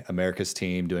Day. America's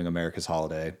team doing America's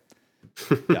holiday.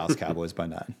 Dallas Cowboys by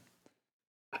 9.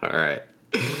 All right,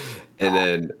 and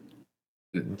then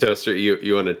Toaster,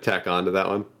 you want to tack on to that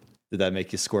one? Did that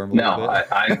make you squirm a little bit?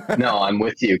 I'm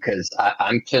with you, because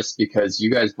I'm pissed because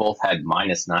you guys both had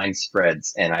 -9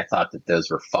 spreads, and I thought that those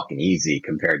were fucking easy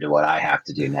compared to what I have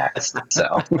to do next.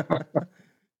 So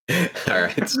All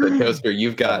right, so Toaster,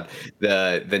 you've got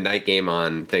the night game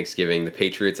on Thanksgiving. The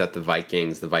Patriots at the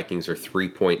Vikings. The Vikings are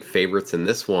 3-point favorites in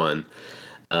this one.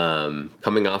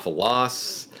 Coming off a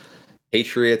loss,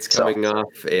 Patriots coming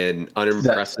off an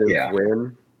unimpressive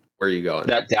win. Where are you going?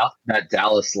 That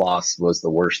Dallas loss was the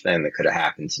worst thing that could have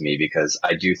happened to me, because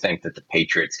I do think that the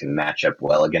Patriots can match up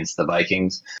well against the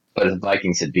Vikings. But if the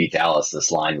Vikings had beat Dallas,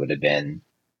 this line would have been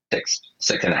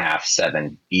 6.5,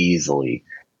 7 easily.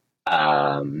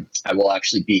 I will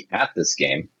actually be at this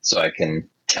game, so I can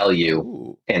tell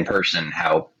you in person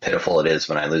how pitiful it is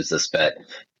when I lose this bet.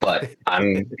 But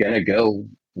I'm going to go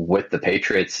with the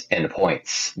Patriots and the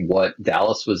points. What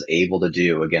Dallas was able to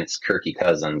do against Kirky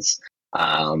Cousins,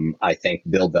 I think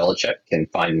Bill Belichick can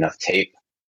find enough tape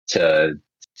to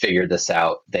figure this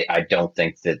out. I don't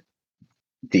think that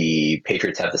the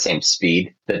Patriots have the same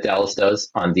speed that Dallas does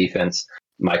on defense.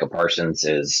 Michael Parsons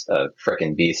is a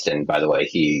freaking beast. And by the way,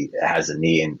 he has a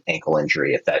knee and ankle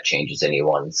injury, if that changes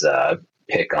anyone's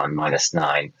pick on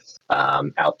 -9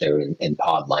 out there in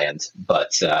Podland.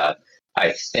 But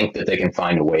I think that they can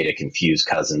find a way to confuse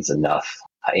Cousins enough.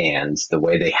 And the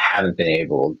way they haven't been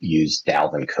able to use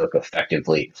Dalvin Cook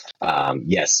effectively,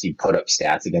 yes, he put up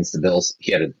stats against the Bills.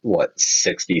 He had a,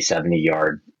 60,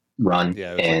 70-yard run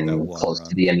and like close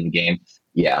to the end of the game.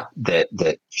 Yeah,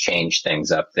 that changed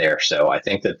things up there. So I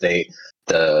think that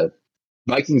the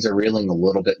Vikings are reeling a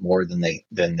little bit more than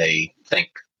they think,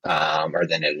 or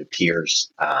than it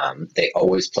appears. They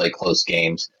always play close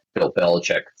games. Bill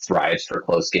Belichick thrives for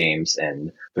close games, and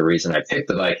the reason I picked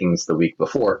the Vikings the week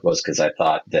before was because I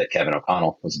thought that Kevin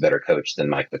O'Connell was a better coach than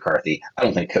Mike McCarthy. I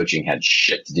don't think coaching had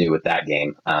shit to do with that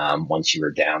game. Once you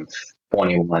were down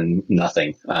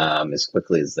 21-0, as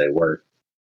quickly as they were.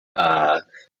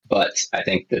 But I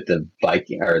think that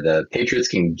the Patriots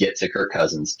can get to Kirk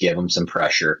Cousins, give him some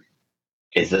pressure.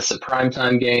 Is this a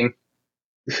primetime game?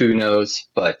 Who knows?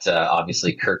 But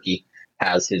obviously, Kirky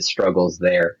has his struggles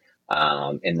there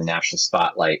in the national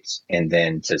spotlight. And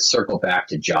then to circle back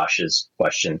to Josh's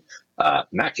question,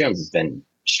 Mac Jones has been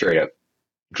straight up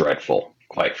dreadful,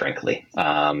 quite frankly.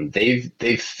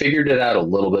 They've figured it out a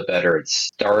little bit better. It's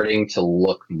starting to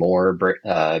look more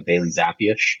Bailey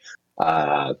Zappi-ish,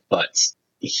 but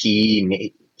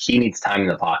he needs time in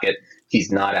the pocket.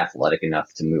 He's not athletic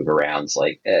enough to move around. It's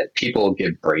like people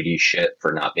give Brady shit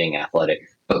for not being athletic,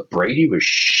 but Brady was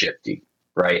shifty,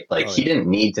 right? Like he didn't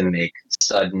need to make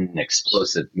sudden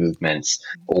explosive movements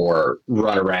or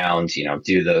run around,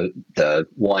 do the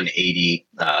 180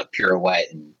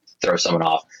 pirouette and throw someone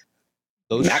off.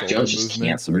 Those Mac Jones just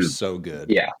movements are so good.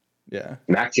 Yeah.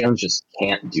 Mac Jones just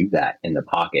can't do that in the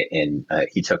pocket. And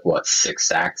he took, 6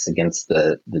 sacks against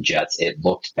the Jets. It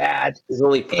looked bad. He's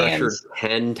only pressured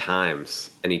 10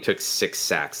 times, and he took 6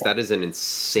 sacks. That is an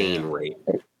insane rate.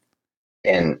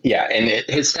 And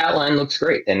his stat line looks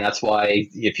great. And that's why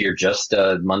if you're just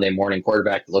a Monday morning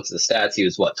quarterback that looks at the stats, he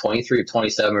was 23 of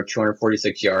 27 or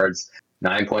 246 yards,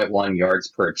 9.1 yards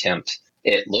per attempt.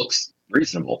 It looks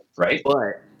reasonable, right?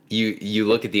 But you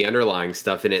look at the underlying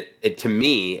stuff, and it to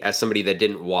me, as somebody that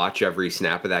didn't watch every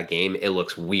snap of that game, it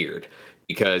looks weird,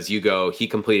 because he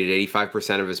completed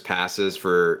 85% of his passes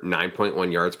for 9.1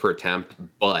 yards per attempt,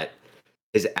 but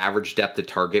his average depth of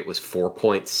target was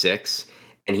 4.6,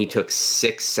 and he took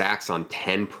 6 sacks on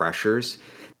 10 pressures.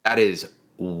 That is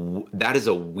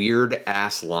a weird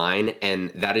ass line, and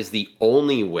that is the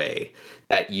only way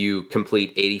that you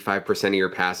complete 85% of your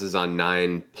passes on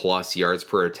 9+ yards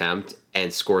per attempt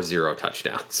and score 0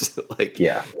 touchdowns.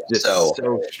 Just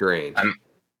so strange.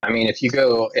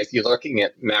 If you're looking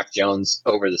at Mac Jones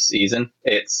over the season,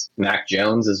 it's Mac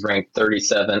Jones is ranked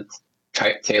 37th,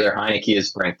 Taylor Heineke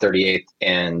is ranked 38th,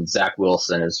 and Zach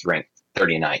Wilson is ranked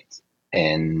 39th.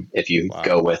 And if you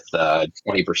go with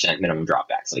 20% minimum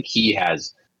dropbacks, he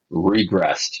has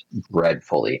regressed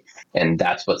dreadfully, and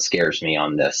that's what scares me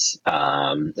on this.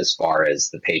 As far as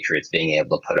the Patriots being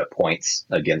able to put up points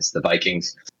against the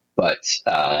Vikings, but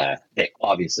they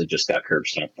obviously just got curb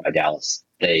stomped by Dallas.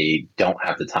 They don't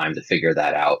have the time to figure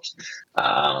that out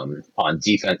on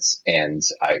defense, and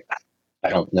I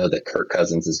don't know that Kirk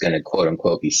Cousins is going to quote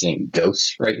unquote be seeing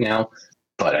ghosts right now.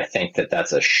 But I think that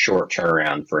that's a short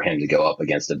turnaround for him to go up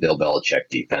against a Bill Belichick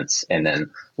defense. And then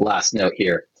last note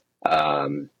here,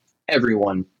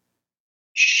 everyone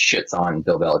shits on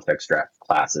Bill Belichick's draft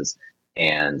classes,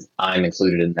 and I'm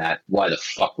included in that. Why the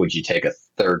fuck would you take a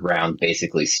 3rd round,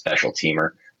 basically special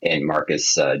teamer in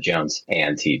Marcus Jones,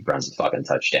 and he runs a fucking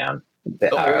touchdown?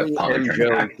 Jones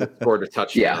scored a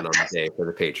touchdown on the day for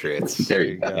the Patriots. There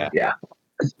you go. Yeah.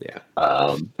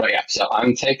 So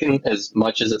I'm taking, as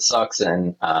much as it sucks,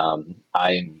 and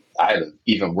I have an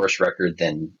even worse record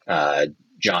than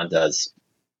John does.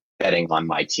 betting on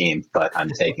my team, but I'm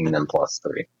taking them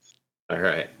 +3. All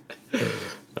right.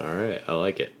 All right. I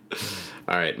like it.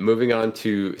 All right. Moving on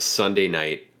to Sunday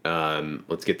night.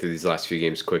 Let's get through these last few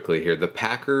games quickly here. The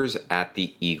Packers at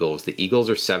the Eagles. The Eagles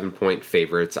are 7-point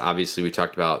favorites. Obviously, we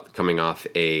talked about coming off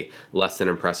a less than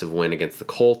impressive win against the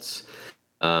Colts.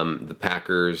 The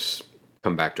Packers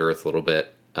come back to earth a little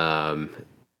bit.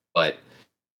 But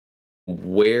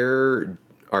where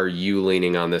are you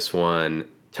leaning on this one,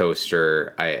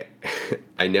 Toaster?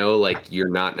 I know like you're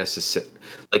not necessarily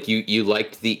like you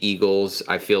liked the Eagles.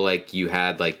 I feel like you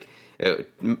had like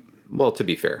well, to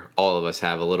be fair, all of us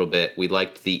have a little bit. We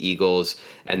liked the Eagles,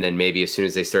 and then maybe as soon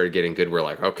as they started getting good, we're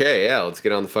like, okay, yeah, let's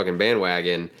get on the fucking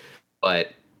bandwagon.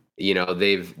 But you know,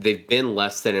 they've been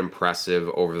less than impressive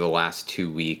over the last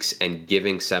 2 weeks, and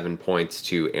giving 7 points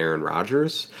to Aaron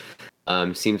Rodgers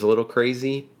seems a little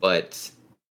crazy. But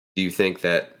do you think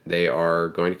that they are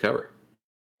going to cover?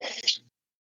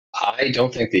 I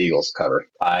don't think the Eagles cover.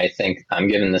 I think I'm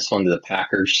giving this one to the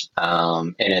Packers,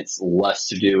 and it's less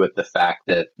to do with the fact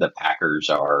that the Packers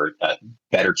are a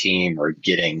better team or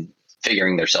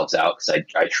figuring themselves out, because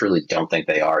I truly don't think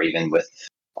they are, even with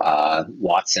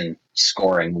Watson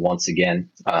scoring once again,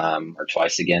 or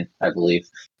twice again, I believe.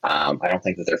 I don't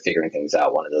think that they're figuring things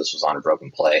out. One of those was on a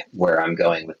broken play. Where I'm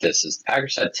going with this is the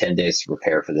Packers had 10 days to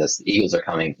prepare for this. The Eagles are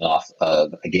coming off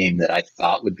of a game that I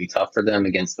thought would be tough for them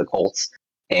against the Colts.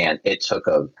 And it took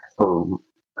a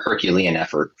Herculean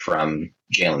effort from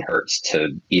Jalen Hurts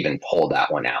to even pull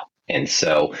that one out. And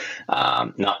so,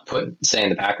 saying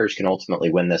the Packers can ultimately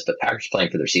win this, but Packers playing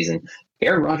for their season.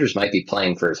 Aaron Rodgers might be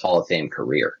playing for his Hall of Fame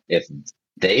career. If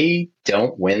they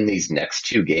don't win these next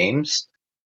 2 games,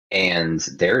 and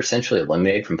they're essentially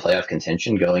eliminated from playoff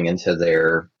contention going into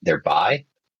their bye,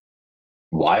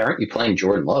 why aren't you playing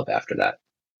Jordan Love after that?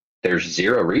 There's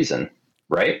zero reason,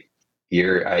 right?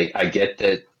 I get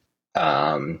that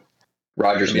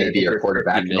Rodgers may be your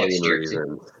quarterback next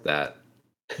year. That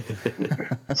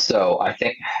So I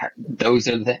think those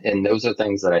are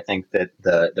things that I think that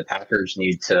the Packers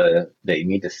need to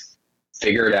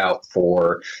figure it out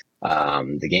for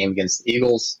the game against the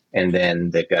Eagles, and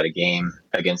then they've got a game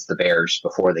against the Bears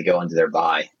before they go into their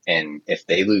bye. And if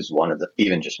they lose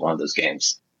even just one of those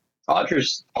games,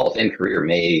 Rodgers' Hall of Fame career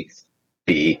may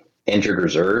be injured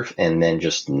reserve and then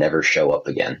just never show up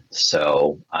again.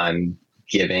 So I'm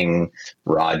giving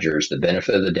Rodgers the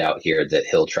benefit of the doubt here that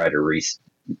he'll try to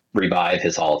revive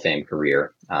his Hall of Fame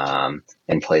career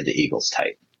and play the Eagles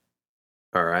tight.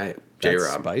 All right,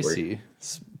 J-Rob, spicy.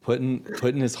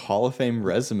 Putting his Hall of Fame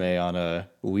resume on a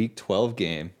Week 12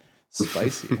 game.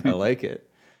 Spicy. I like it.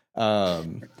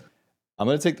 I'm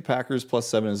going to take the Packers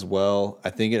 +7 as well. I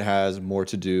think it has more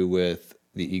to do with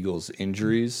the Eagles'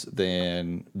 injuries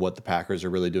than what the Packers are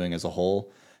really doing as a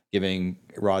whole. Giving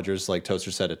Rodgers, like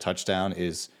Toaster said, a touchdown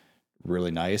is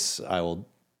really nice. I will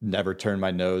never turn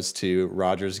my nose to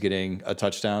Rodgers getting a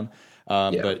touchdown.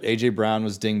 But A.J. Brown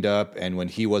was dinged up, and when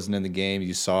he wasn't in the game,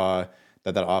 you saw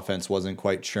that offense wasn't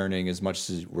quite churning as much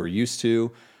as we're used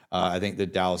to. I think the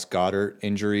Dallas Goedert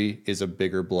injury is a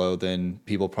bigger blow than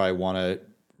people probably want to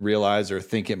realize or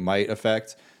think it might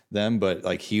affect them, but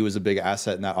like he was a big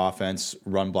asset in that offense,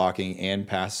 run blocking and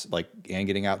and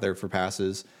getting out there for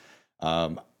passes.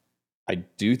 I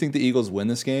do think the Eagles win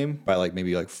this game by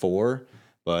maybe 4,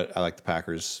 but I like the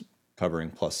Packers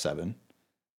covering +7.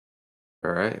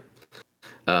 All right.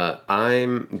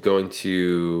 I'm going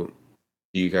to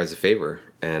do you guys a favor,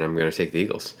 and I'm going to take the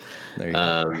Eagles. There you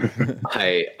go.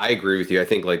 I agree with you. I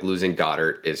think losing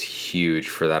Goddard is huge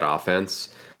for that offense.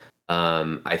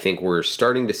 I think we're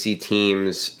starting to see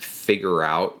teams figure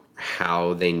out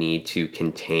how they need to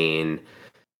contain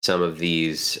some of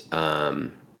these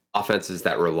offenses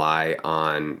that rely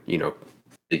on,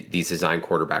 these design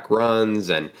quarterback runs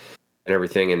and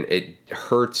everything. And it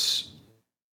hurts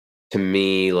to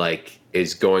me,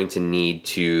 is going to need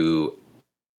to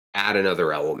add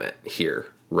another element here,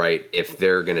 right? If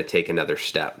they're going to take another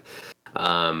step.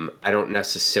 I don't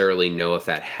necessarily know if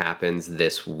that happens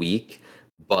this week,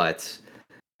 but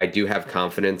I do have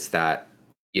confidence that,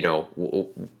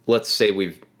 let's say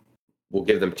we'll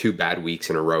give them 2 bad weeks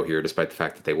in a row here, despite the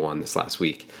fact that they won this last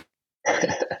week.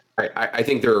 I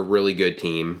think they're a really good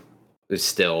team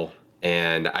still,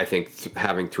 and I think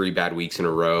having 3 bad weeks in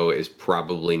a row is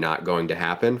probably not going to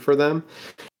happen for them.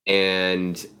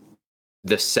 And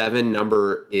the 7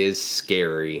 number is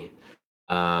scary.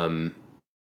 And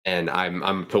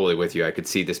I'm totally with you. I could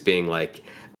see this being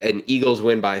an Eagles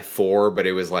win by 4, but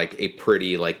it was a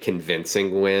pretty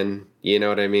convincing win. You know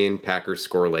what I mean? Packers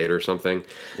score late or something.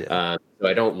 Yeah. So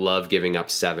I don't love giving up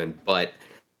 7, but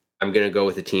I'm going to go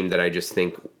with a team that I just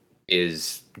think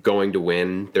is going to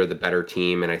win. They're the better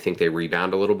team, and I think they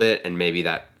rebound a little bit, and maybe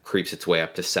that creeps its way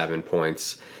up to 7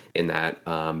 points in that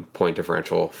point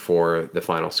differential for the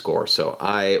final score. So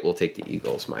I will take the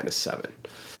Eagles -7.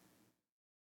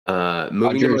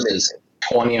 Moving Rodgers is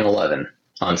 20-11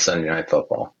 on Sunday Night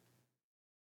Football.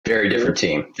 Very different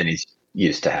team than he's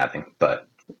used to having, but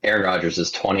Aaron Rodgers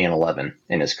is 20-11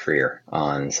 in his career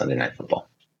on Sunday Night Football.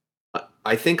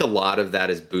 I think a lot of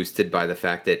that is boosted by the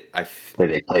fact that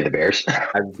they play the Bears.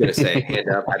 I was going to say, hand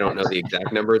up, I don't know the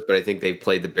exact numbers, but I think they've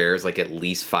played the Bears like at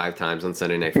least 5 times on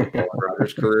Sunday Night Football in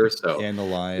Rodgers' career. So and the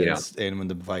Lions, and when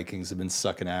the Vikings have been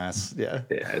sucking ass,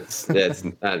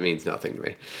 that means nothing to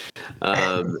me.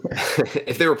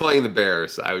 If they were playing the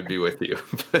Bears, I would be with you.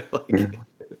 But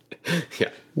yeah.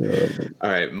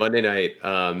 All right, Monday night,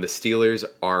 the Steelers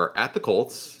are at the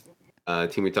Colts.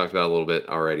 Team we talked about a little bit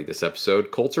already this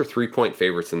episode. Colts are 3-point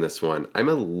favorites in this one. I'm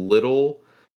a little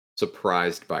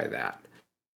surprised by that.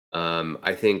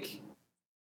 I think,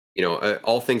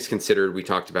 all things considered, we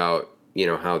talked about,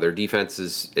 how their defense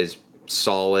is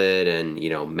solid, and,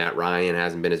 Matt Ryan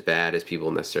hasn't been as bad as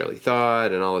people necessarily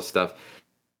thought and all this stuff.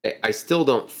 I still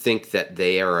don't think that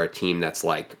they are a team that's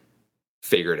like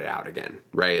figured it out again,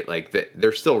 right? Like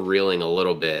they're still reeling a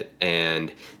little bit,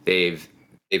 and they've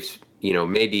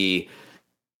maybe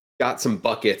got some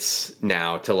buckets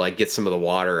now to like get some of the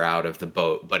water out of the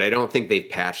boat, but I don't think they've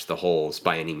patched the holes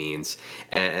by any means.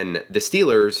 And the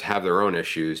Steelers have their own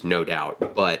issues, no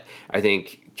doubt, but I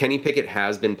think Kenny Pickett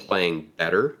has been playing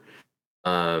better.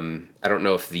 I don't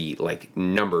know if the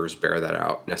numbers bear that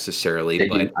out necessarily,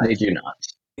 but they do not.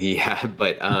 Yeah,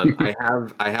 but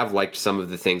I have liked some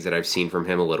of the things that I've seen from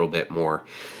him a little bit more.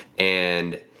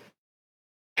 And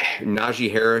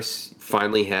Najee Harris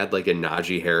finally had like a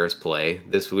Najee Harris play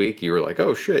this week. You were like,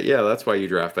 oh shit, yeah, that's why you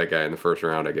draft that guy in the first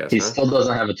round, I guess. He still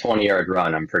doesn't have a 20-yard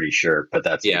run, I'm pretty sure, but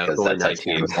that's because that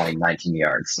touchdown was only 19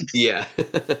 yards. Yeah.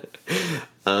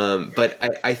 But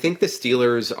I think the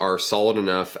Steelers are solid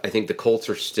enough. I think the Colts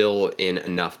are still in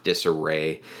enough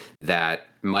disarray that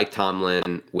Mike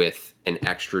Tomlin, with an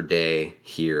extra day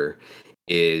here,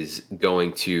 is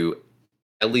going to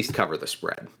at least cover the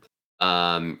spread.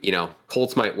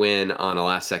 Colts might win on a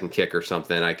last second kick or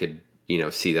something. I could,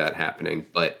 see that happening.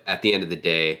 But at the end of the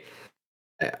day,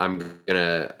 I'm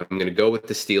gonna go with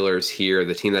the Steelers here,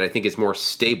 the team that I think is more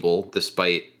stable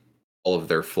despite all of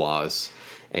their flaws.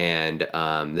 And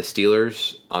the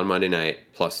Steelers on Monday night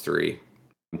 +3.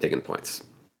 I'm taking the points.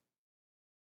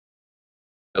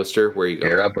 Toaster, where are you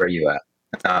going? You're up. Where are you at?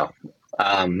 Oh,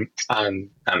 I'm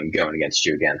going against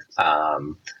you again.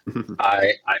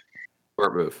 I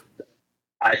Smart move.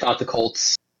 I thought the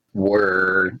Colts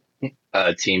were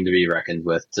a team to be reckoned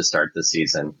with to start the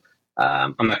season.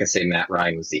 I'm not going to say Matt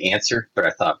Ryan was the answer, but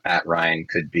I thought Matt Ryan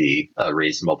could be a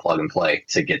reasonable plug and play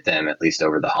to get them at least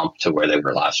over the hump to where they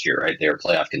were last year, right? They were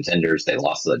playoff contenders. They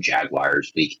lost to the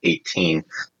Jaguars week 18.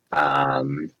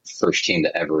 First team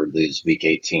to ever lose week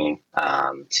 18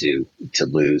 to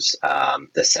lose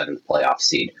the 7th playoff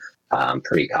seed. I'm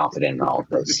pretty confident in all of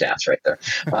those stats right there.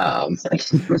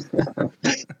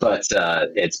 But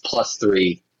it's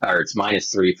 +3, or it's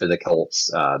 -3 for the Colts.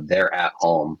 They're at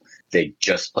home. They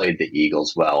just played the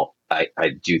Eagles well. I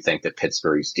do think that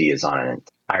Pittsburgh's D is on an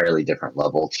entirely different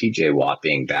level. TJ Watt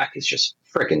being back is just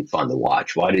freaking fun to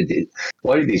watch. Why do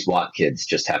these Watt kids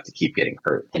just have to keep getting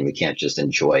hurt, and we can't just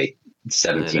enjoy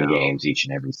 17 games each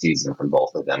and every season from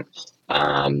both of them?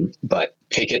 But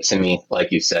Pickett, to me,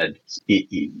 like you said,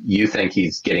 you think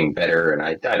he's getting better, and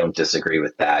I don't disagree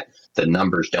with that. The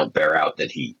numbers don't bear out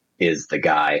that he is the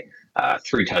guy.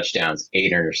 3 touchdowns,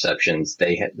 8 interceptions.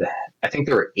 I think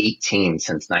there were 8 teams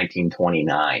since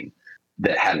 1929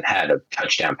 that hadn't had a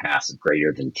touchdown pass of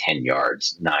greater than 10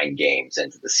 yards 9 games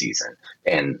into the season.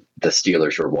 And the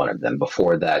Steelers were one of them.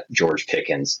 Before that, George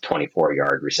Pickens,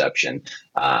 24-yard reception.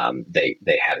 They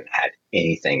hadn't had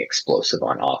anything explosive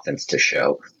on offense to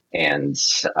show. And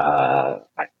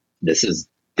this is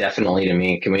definitely, to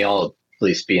me, can we all at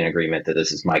least be in agreement that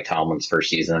this is Mike Tomlin's first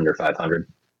season under 500?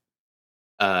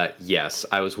 Yes,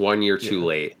 I was 1 year too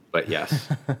late, but yes.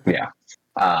 Yeah.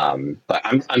 But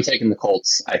I'm taking the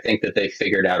Colts. I think that they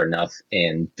figured out enough,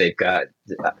 and they've got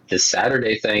the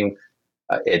Saturday thing.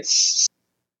 It's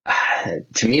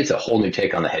to me, it's a whole new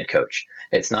take on the head coach.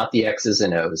 It's not the X's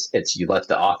and O's. It's you let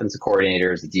the offensive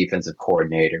coordinators, the defensive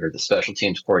coordinator, the special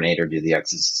teams coordinator do the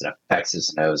X's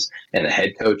and O's, and the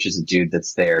head coach is a dude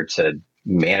that's there to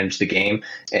manage the game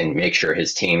and make sure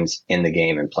his team's in the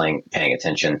game and paying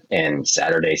attention. And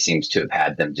Saturday seems to have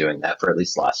had them doing that for at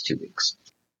least the last 2 weeks.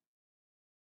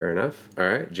 Fair enough. All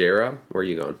right, J-Rob, where are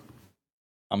you going?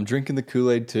 I'm drinking the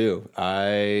Kool-Aid too.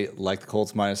 I like the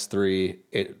Colts -3.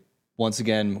 once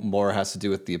again, more has to do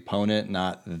with the opponent,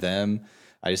 not them.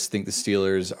 I just think the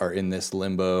Steelers are in this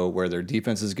limbo where their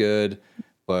defense is good,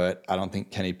 but I don't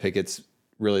think Kenny Pickett's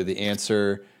really the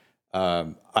answer.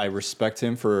 I respect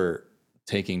him for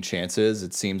taking chances.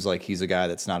 It seems like he's a guy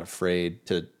that's not afraid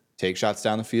to take shots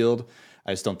down the field.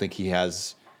 I just don't think he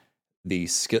has the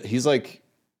skill.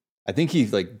 I think he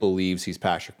like believes he's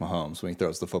Patrick Mahomes when he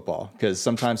throws the football, because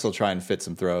sometimes he'll try and fit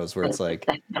some throws where it's like,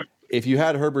 if you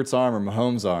had Herbert's arm or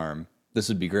Mahomes' arm, this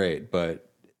would be great,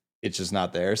 but it's just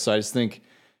not there. So I just think,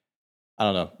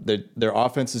 I don't know, their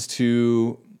offense is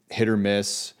too hit or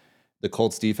miss. The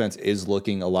Colts defense is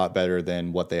looking a lot better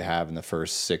than what they have in the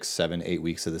first 6, 7, 8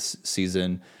 weeks of the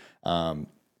season.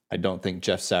 I don't think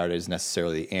Jeff Saturday is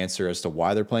necessarily the answer as to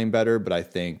why they're playing better, but I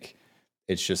think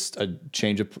it's just a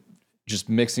change of just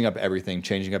mixing up everything,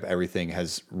 changing up everything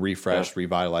has refreshed,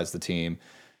 revitalized the team.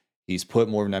 He's put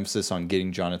more of an emphasis on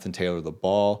getting Jonathan Taylor the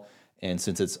ball. And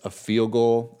since it's a field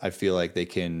goal, I feel like they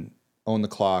can own the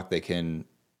clock. They can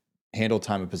handle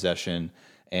time of possession.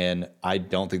 And I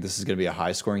don't think this is going to be a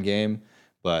high scoring game,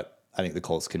 but I think the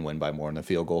Colts can win by more than a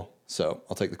field goal. So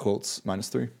I'll take the Colts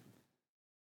 -3.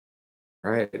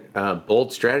 All right.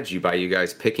 Bold strategy by you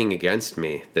guys picking against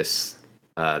me this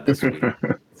week.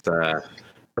 It's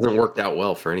hasn't worked out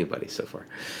well for anybody so far.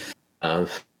 All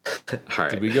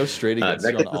right. Did we go straight against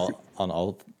you on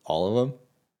all of them?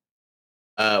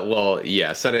 Well,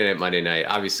 yeah, Sunday night, Monday night.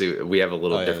 Obviously, we have a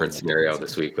little different scenario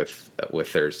this week with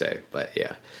Thursday, but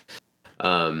yeah.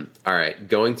 All right,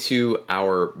 going to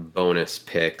our bonus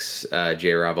picks.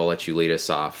 J-Rob, I'll let you lead us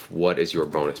off. What is your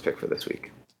bonus pick for this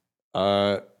week?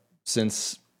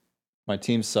 Since my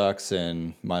team sucks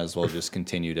and might as well just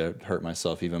continue to hurt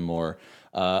myself even more,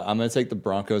 I'm going to take the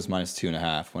Broncos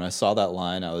 -2.5. When I saw that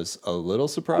line, I was a little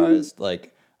surprised.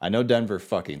 Like, I know Denver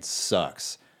fucking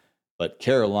sucks, but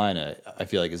Carolina, I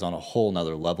feel like, is on a whole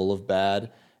nother level of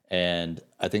bad. And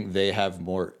I think they have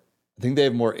more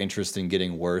interest in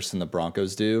getting worse than the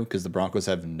Broncos do, because the Broncos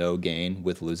have no gain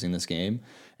with losing this game.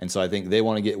 And so I think they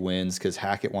want to get wins because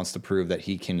Hackett wants to prove that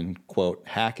he can, quote,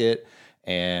 hack it.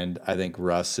 And I think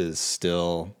Russ is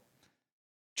still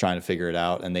trying to figure it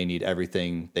out, and they need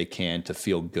everything they can to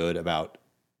feel good about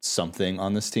something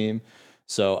on this team.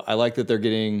 So I like that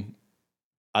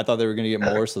I thought they were going to get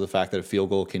more. So the fact that a field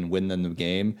goal can win them the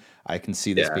game, I can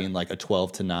see this being like a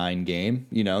 12-9 game,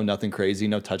 nothing crazy,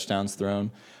 no touchdowns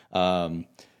thrown.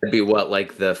 It'd be what,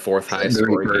 like the fourth highest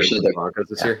scoring game of the Broncos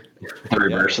this year? The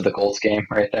reverse of the Colts game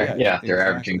right there. Yeah, they're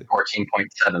averaging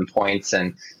 14.7 points,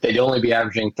 and they'd only be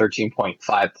averaging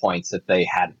 13.5 points if they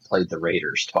hadn't played the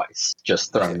Raiders twice.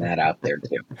 Just throwing that out there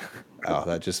too. Oh,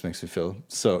 that just makes me feel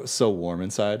so warm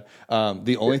inside.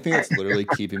 The only thing that's literally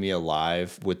keeping me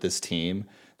alive with this team,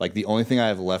 like the only thing I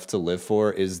have left to live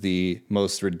for, is the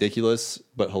most ridiculous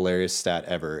but hilarious stat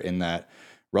ever, in that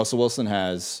Russell Wilson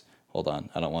has, hold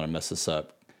on, I don't want to mess this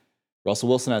up. Russell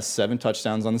Wilson has 7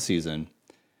 touchdowns on the season,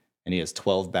 and he has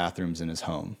 12 bathrooms in his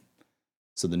home.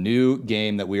 So the new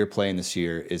game that we are playing this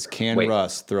year is, can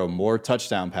Russ throw more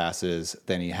touchdown passes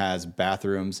than he has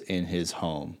bathrooms in his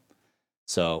home?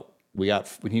 So he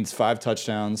needs 5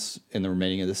 touchdowns in the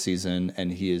remaining of the season,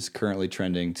 and he is currently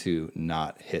trending to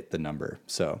not hit the number.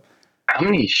 So how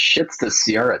many shits does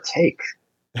Ciara take?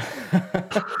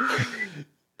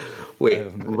 Wait,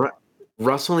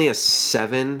 Russ only has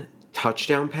 7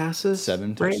 touchdown passes?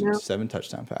 7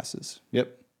 touchdown passes.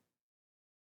 Yep.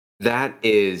 That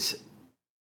is.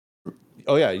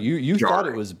 Oh yeah, you thought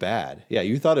it was bad. Yeah,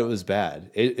 you thought it was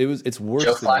bad. It's worse.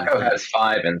 Joe Flacco has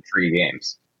 5 in 3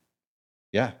 games.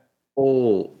 Yeah.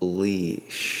 Holy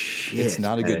shit! It's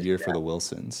not a good year for the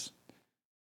Wilsons.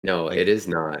 No, it is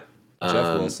not.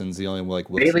 Jeff Wilson's the only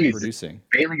Wilson producing.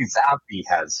 Bailey Zappi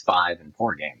has 5 in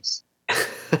 4 games.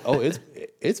 Oh,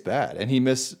 it's bad, and he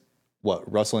missed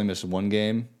what? Russ only missed 1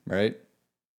 game, right?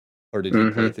 Or did he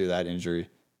play through that injury?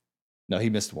 No, he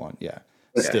missed 1. Yeah,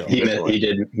 still he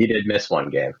did miss 1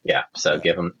 game. Yeah, so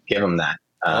give him that.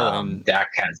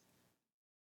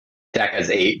 Dak has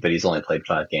 8, but he's only played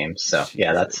 5 games. So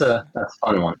yeah, that's a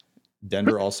fun one.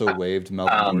 Denver also waived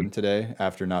Melvin Gordon today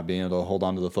after not being able to hold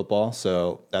on to the football.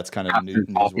 So that's kind of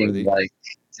newsworthy. Like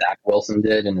Zach Wilson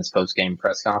did in his post-game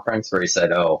press conference, where he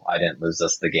said, "Oh, I didn't lose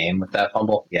us the game with that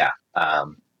fumble." Yeah.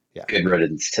 Good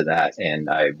riddance to that. And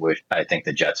I think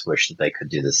the Jets wish that they could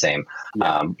do the same.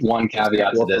 One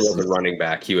caveat to this: the running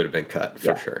back, he would have been cut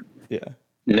for sure. Yeah.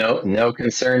 No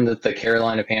concern that the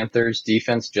Carolina Panthers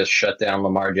defense just shut down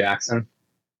Lamar Jackson,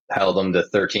 held him to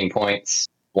 13 points,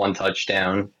 1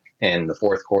 touchdown in the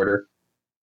 4th quarter.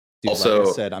 Dude, also, like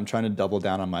I said, I'm trying to double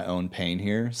down on my own pain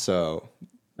here. So,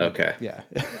 okay. Yeah.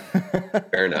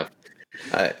 Fair enough.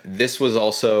 This was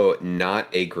also not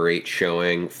a great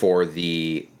showing for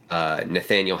the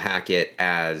Nathaniel Hackett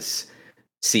as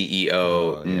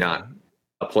CEO, not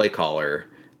a play caller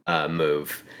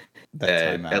move.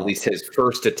 At least his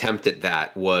first attempt at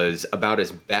that was about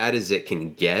as bad as it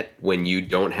can get when you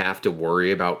don't have to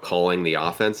worry about calling the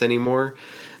offense anymore.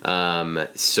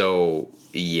 So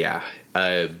yeah,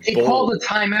 they called a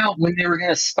timeout when they were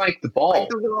going to spike the ball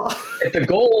at the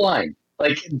goal line.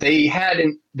 Like they had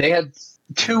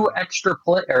two extra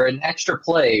play or an extra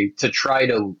play to try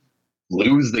to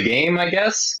lose the game, I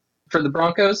guess, for the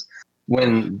Broncos.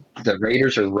 When the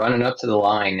Raiders are running up to the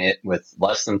line with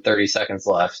less than 30 seconds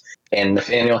left, and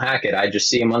Nathaniel Hackett, I just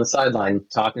see him on the sideline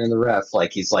talking to the ref,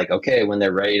 like he's like, okay, when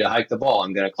they're ready to hike the ball,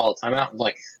 I'm going to call a timeout. I'm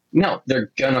like, no, they're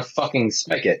going to fucking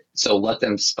spike it. So let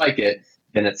them spike it.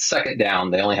 Then it's second down.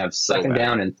 They only have second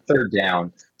down and third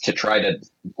down to try to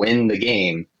win the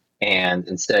game. And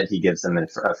instead he gives them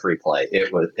a free play.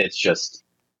 It's just,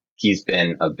 he's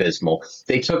been abysmal.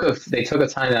 They took a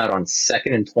timeout on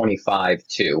 2nd and 25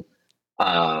 too.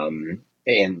 On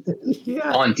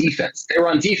defense. They were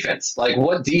on defense. Like,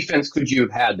 what defense could you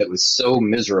have had that was so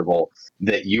miserable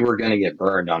that you were going to get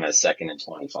burned on a 2nd and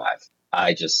 25?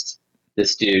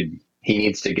 This dude, he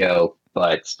needs to go.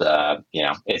 But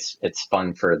it's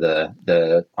fun for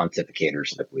the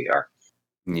pontificators that we are.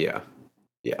 Yeah.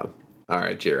 All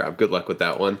right, J-Rob, good luck with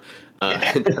that one.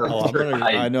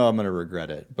 I know I'm gonna regret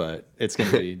it, but it's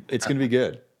gonna be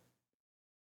good.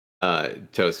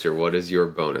 Toaster, what is your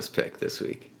bonus pick this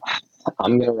week?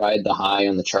 I'm going to ride the high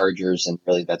on the Chargers, and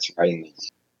really that's riding the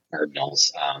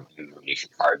Cardinals. I'm rooting for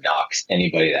Hard Knocks.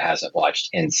 Anybody that hasn't watched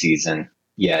in season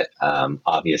yet,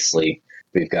 obviously,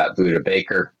 we've got Budda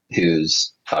Baker,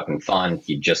 who's fucking fun.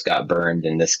 He just got burned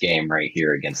in this game right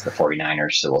here against the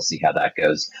 49ers, so we'll see how that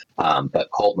goes.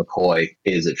 But Colt McCoy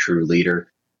is a true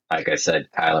leader. Like I said,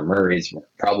 Kyler Murray's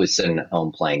probably sitting at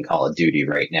home playing Call of Duty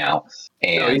right now.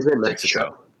 And no, he's in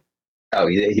Mexico. Oh,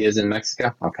 he is in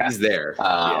Mexico? Okay. He's there.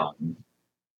 But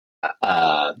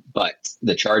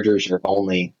the Chargers are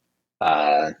only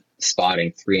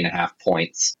spotting 3.5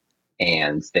 points,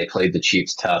 and they played the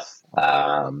Chiefs tough.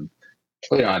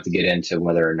 We don't have to get into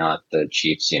whether or not the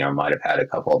Chiefs, might have had a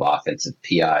couple of offensive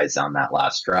PIs on that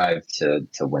last drive to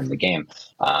win the game.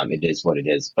 It is what it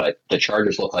is. But the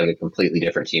Chargers look like a completely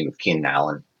different team with Keenan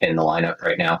Allen in the lineup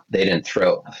right now. They didn't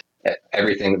throw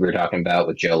everything that we were talking about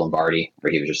with Joe Lombardi,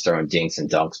 where he was just throwing dinks and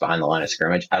dunks behind the line of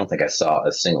scrimmage. I don't think I saw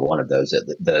a single one of those.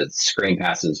 The screen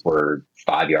passes were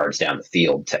 5 yards down the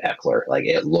field to Eckler. Like,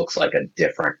 it looks like a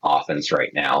different offense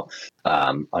right now.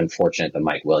 Unfortunate that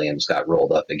Mike Williams got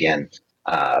rolled up again.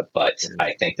 But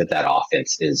I think that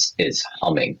offense is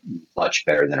humming much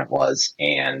better than it was.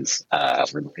 And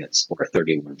we're looking at score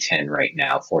 31-10 right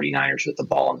now. 49ers with the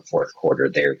ball in the fourth quarter.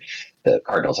 The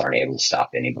Cardinals aren't able to stop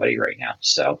anybody right now.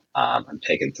 So I'm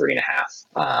taking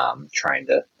 3.5, trying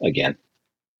to, again,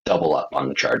 double up on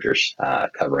the Chargers,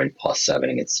 covering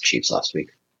 +7 against the Chiefs last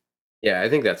week. Yeah, I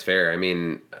think that's fair. I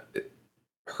mean,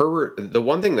 Herbert, the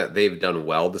one thing that they've done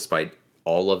well despite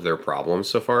all of their problems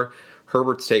so far,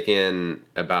 Herbert's taken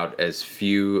about as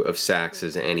few of sacks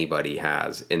as anybody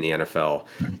has in the NFL.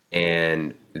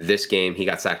 And this game, he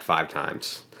got sacked 5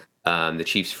 times. The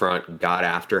Chiefs front got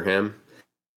after him.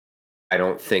 I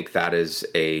don't think that is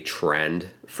a trend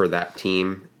for that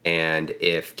team. And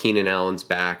if Keenan Allen's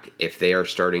back, if they are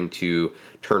starting to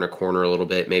turn a corner a little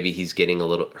bit, maybe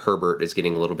Herbert is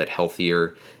getting a little bit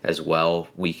healthier as well,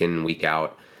 week in, week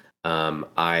out.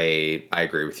 I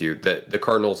agree with you. The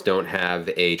Cardinals don't have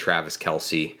a Travis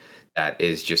Kelce that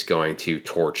is just going to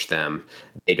torch them.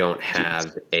 They don't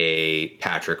have a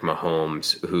Patrick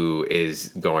Mahomes who is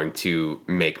going to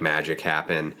make magic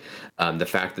happen. The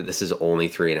fact that this is only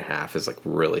 3.5 is like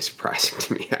really surprising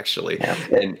to me, actually. Yeah.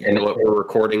 And what we're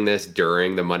recording this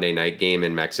during the Monday night game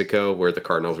in Mexico, where the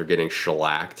Cardinals are getting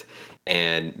shellacked,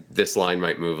 and this line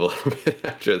might move a little bit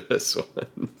after this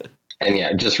one. And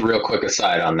yeah, just real quick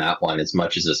aside on that one, as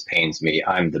much as this pains me,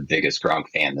 I'm the biggest Gronk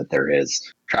fan that there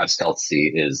is. Travis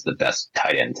Kelce is the best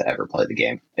tight end to ever play the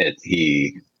game.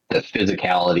 The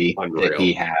physicality that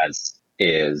he has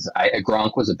is,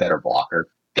 Gronk was a better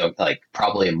blocker,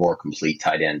 probably a more complete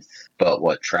tight end, but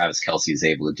what Travis Kelce is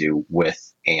able to do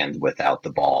with and without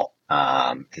the ball,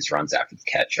 his runs after the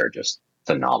catch are just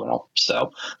phenomenal.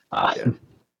 So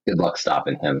good luck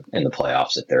stopping him in the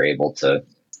playoffs if they're able to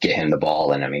get him the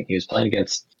ball. And I mean, he was playing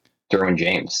against Derwin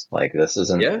James. Like, this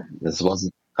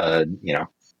wasn't a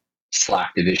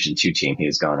slack Division II team he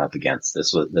was going up against.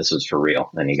 This was for real,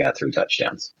 and he got 3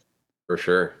 touchdowns for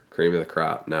sure. Cream of the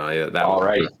crop. No, that. All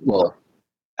right. Well,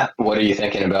 what are you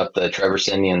thinking about the Trevor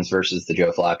Siemians versus the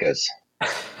Joe Flacco's?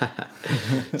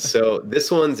 So this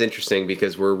one's interesting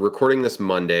because we're recording this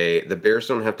Monday. The Bears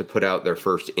don't have to put out their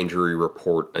first injury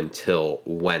report until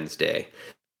Wednesday.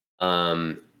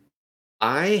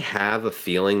 I have a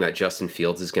feeling that Justin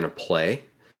Fields is going to play.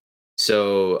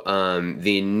 So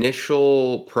the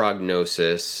initial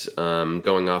prognosis,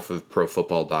 going off of Pro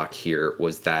Football Doc here,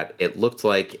 was that it looked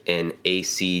like an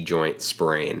AC joint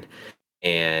sprain,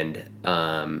 and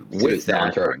with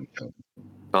that,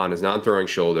 on his non-throwing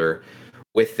shoulder.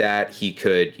 With that, he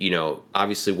could,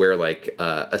 obviously wear like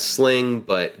a sling,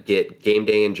 but get game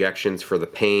day injections for the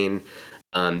pain.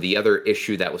 The other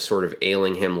issue that was sort of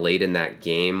ailing him late in that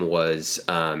game was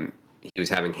he was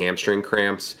having hamstring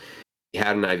cramps. He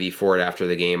had an IV for it after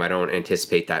the game. I don't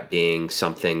anticipate that being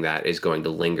something that is going to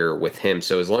linger with him.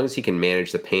 So as long as he can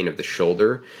manage the pain of the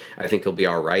shoulder, I think he'll be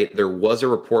all right. There was a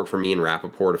report from Ian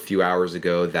Rappaport a few hours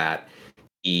ago that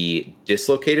he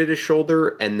dislocated his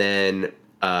shoulder, and then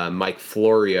Mike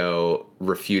Florio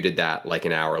refuted that like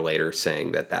an hour later,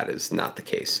 saying that that is not the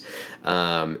case.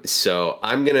 So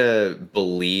I'm gonna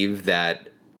believe that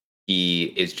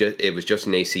it was just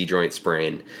an AC joint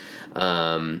sprain.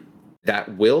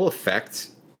 That will affect,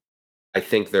 I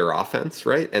think, their offense,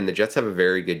 right? And the Jets have a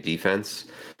very good defense.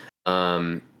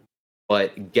 But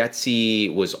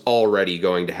Getsy was already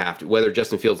going to have to, whether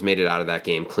Justin Fields made it out of that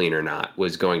game clean or not,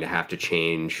 was going to have to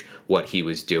change what he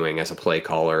was doing as a play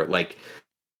caller. Like,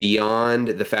 beyond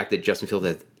the fact that Justin Fields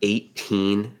had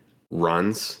 18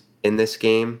 runs in this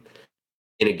game,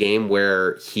 in a game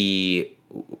where he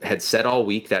had said all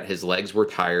week that his legs were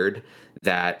tired,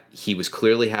 that he was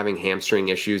clearly having hamstring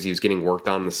issues, he was getting worked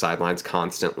on the sidelines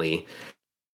constantly.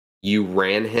 You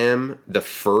ran him the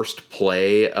first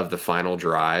play of the final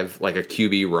drive, like a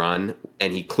QB run,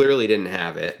 and he clearly didn't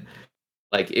have it.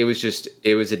 Like, it was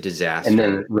a disaster. And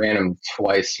then ran him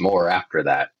twice more after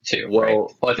that, too. Well,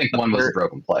 right? Well, I think one was a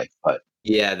broken play, but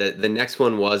yeah, the next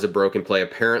one was a broken play.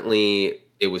 Apparently,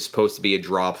 it was supposed to be a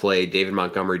draw play. David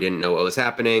Montgomery didn't know what was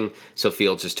happening, so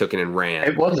Fields just took it and ran.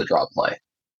 It was a draw play.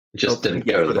 It just didn't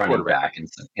go to the running back.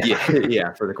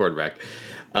 Yeah, for the quarterback.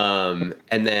 And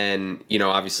then,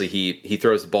 obviously he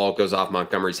throws the ball, goes off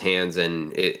Montgomery's hands,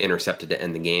 and it intercepted to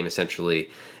end the game essentially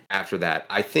after that.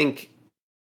 I think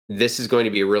this is going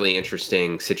to be a really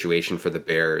interesting situation for the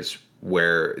Bears,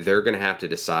 where they're going to have to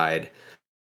decide,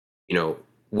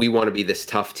 we want to be this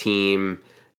tough team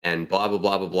and blah, blah,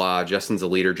 blah, blah, blah. Justin's a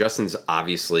leader. Justin's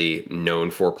obviously known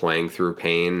for playing through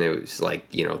pain. It was like,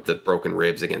 the broken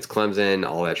ribs against Clemson,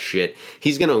 all that shit.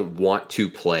 He's going to want to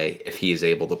play if he is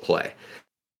able to play.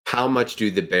 How much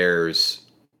do the Bears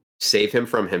save him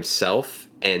from himself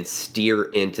and steer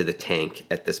into the tank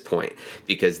at this point?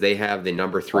 Because they have the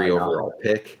number 3 overall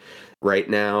pick right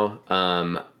now.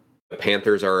 The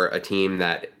Panthers are a team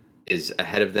that is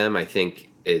ahead of them. I think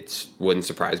it wouldn't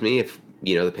surprise me if,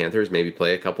 the Panthers maybe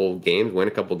play a couple games, win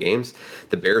a couple games.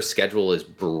 The Bears' schedule is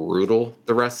brutal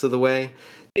the rest of the way.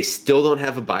 They still don't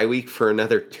have a bye week for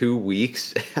another 2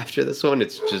 weeks after this one.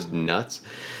 It's just nuts.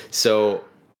 So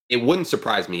it wouldn't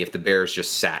surprise me if the Bears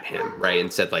just sat him, right,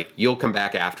 and said, like, you'll come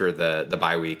back after the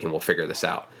bye week and we'll figure this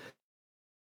out.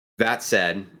 That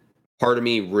said, part of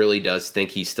me really does think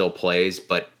he still plays,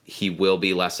 but he will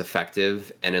be less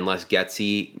effective. And unless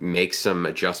Getsy makes some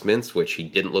adjustments, which he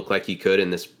didn't look like he could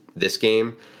in this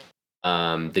game,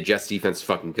 the Jets defense is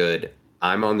fucking good.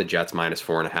 I'm on the Jets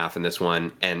 -4.5 in this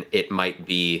one, and it might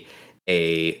be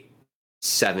a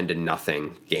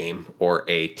 7-0 game or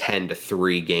a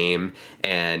 10-3 game,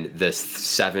 and the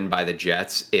 7 by the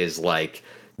Jets is like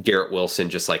Garrett Wilson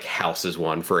just like houses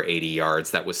one for 80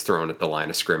 yards that was thrown at the line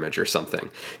of scrimmage or something.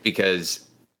 Because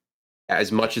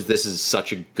as much as this is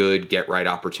such a good get right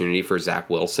opportunity for Zach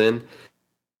Wilson,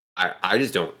 I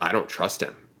don't trust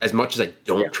him. As much as I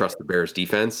don't trust the Bears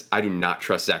defense, I do not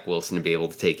trust Zach Wilson to be able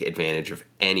to take advantage of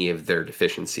any of their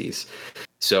deficiencies.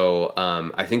 So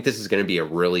I think this is going to be a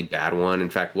really bad one. In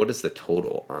fact, what is the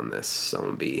total on this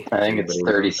zombie? I think it's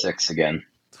 36 again.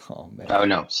 Oh, man. Oh,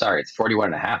 no, sorry. It's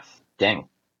 41.5. Dang.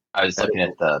 I was looking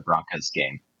at the Broncos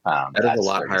game. That is a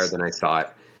lot higher than I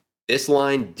thought. This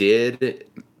line did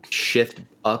shift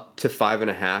up to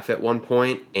 5.5 at one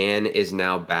point and is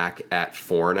now back at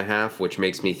 4.5, which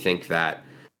makes me think that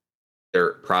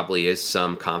there probably is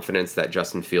some confidence that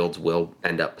Justin Fields will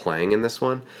end up playing in this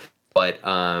one. But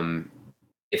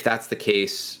if that's the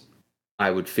case, I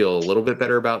would feel a little bit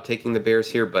better about taking the Bears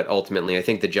here. But ultimately, I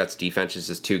think the Jets' defense is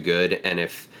just too good. And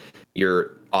if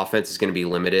your offense is going to be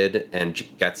limited and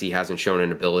Getsy hasn't shown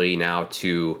an ability now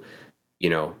to,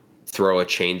 throw a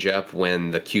changeup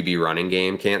when the QB running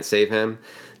game can't save him,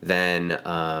 then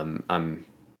I'm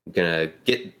gonna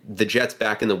get the Jets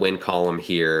back in the win column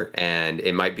here, and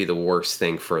it might be the worst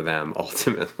thing for them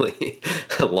ultimately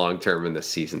long term in this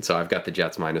season. So I've got the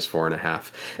Jets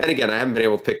 -4.5. And again, I haven't been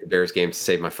able to pick the Bears game to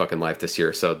save my fucking life this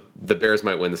year. So the Bears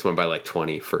might win this one by like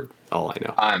 20 for all I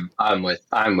know.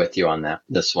 I'm with you on that.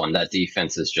 This one, that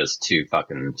defense is just too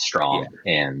fucking strong.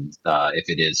 Yeah. And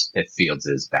if Fields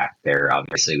is back there,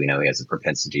 obviously we know he has a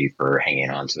propensity for hanging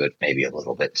on to it maybe a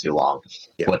little bit too long.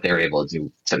 Yeah. What they were able to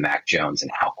do to Mac Jones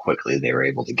and how quickly they were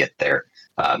able to get there,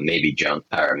 maybe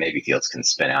Fields can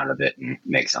spin out of it and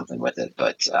make something with it.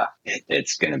 But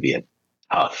it's going to be a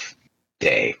tough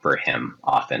day for him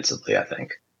offensively, I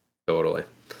think. Totally.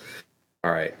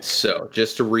 All right. So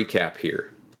just to recap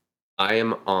here. I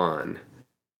am on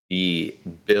the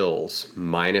Bills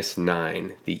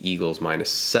 -9, the Eagles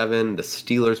 -7, the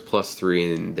Steelers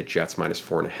 +3, and the Jets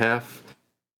 -4.5.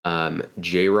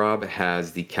 J-Rob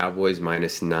has the Cowboys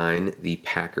 -9, the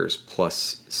Packers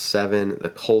 +7, the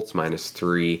Colts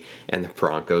 -3, and the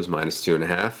Broncos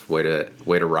 -2.5. Way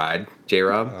to ride,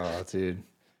 J-Rob. Oh, dude.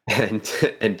 And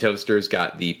Toaster's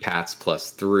got the Pats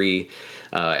 +3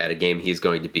 at a game he's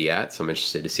going to be at, so I'm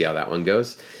interested to see how that one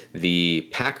goes. The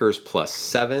Packers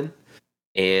 +7,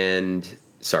 and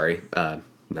the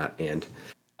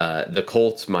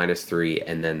Colts -3,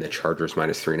 and then the Chargers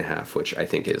 -3.5, which I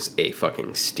think is a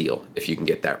fucking steal if you can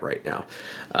get that right now.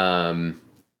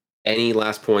 Any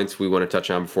last points we want to touch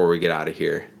on before we get out of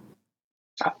here?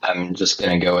 I'm just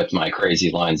going to go with my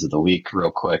crazy lines of the week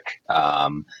real quick.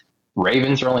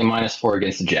 Ravens are only -4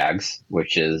 against the Jags,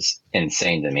 which is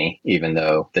insane to me, even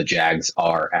though the Jags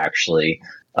are actually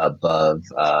above.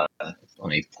 Let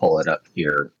me pull it up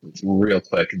here real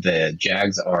quick. The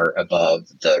Jags are above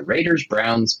the Raiders,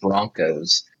 Browns,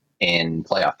 Broncos in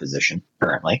playoff position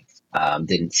currently.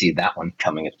 Didn't see that one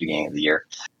coming at the beginning of the year.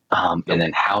 And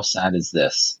then how sad is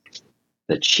this?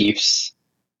 The Chiefs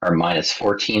are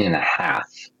 -14.5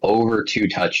 over 2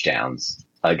 touchdowns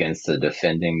against the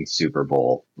defending Super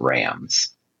Bowl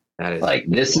Rams. That is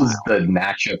this is the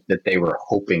matchup that they were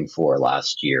hoping for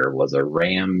last year, was a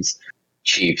Rams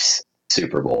Chiefs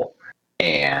Super Bowl,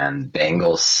 and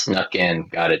Bengals snuck in,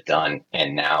 got it done,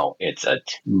 and now it's a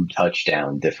 2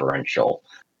 touchdown differential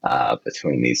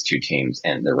between these two teams,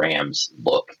 and the Rams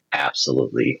look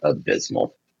absolutely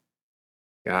abysmal.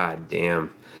 God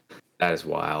damn. That is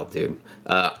wild, dude.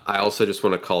 I also just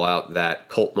want to call out that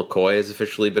Colt McCoy has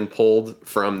officially been pulled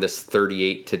from this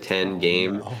 38-10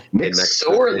 game. No.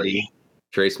 McSorley.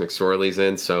 Trace McSorley's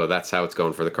in, so that's how it's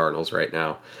going for the Cardinals right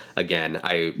now. Again,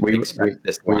 I expect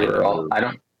this. I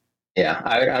don't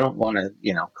want to,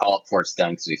 call it before it's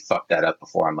done because we fucked that up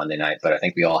before on Monday night, but I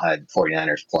think we all had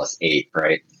 49ers +8,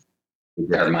 right?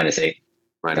 Yeah. Or -8.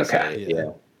 -8,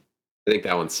 yeah. I think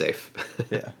that one's safe.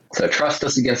 Yeah. So trust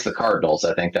us against the Cardinals.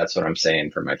 I think that's what I'm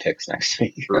saying for my picks next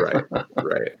week. Right.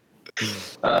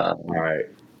 All right.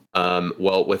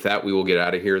 Well, with that, we will get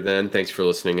out of here then. Thanks for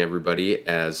listening, everybody.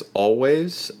 As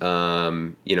always,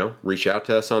 reach out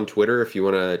to us on Twitter if you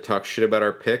want to talk shit about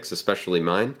our picks, especially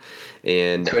mine.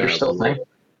 And Twitter's still a thing?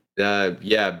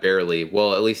 Yeah, barely.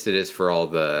 Well, at least it is for all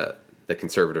the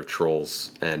conservative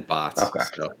trolls and bots. Okay.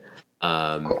 So,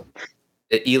 cool.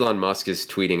 Elon Musk is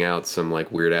tweeting out some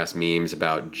weird ass memes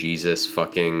about Jesus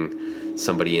fucking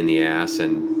somebody in the ass,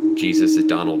 and Jesus is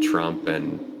Donald Trump,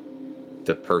 and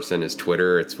the person is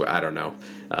Twitter. I don't know.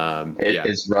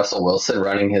 Is Russell Wilson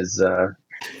running his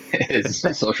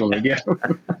social media?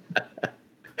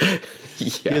 Yeah.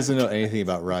 He doesn't know anything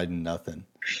about riding nothing.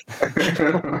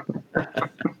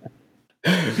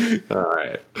 All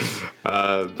right.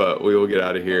 But we will get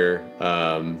out of here.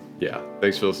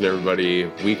 Thanks for listening, everybody.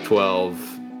 Week 12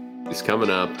 is coming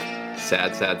up.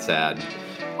 Sad.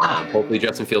 Hopefully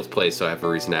Justin Fields plays, so I have a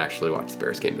reason to actually watch the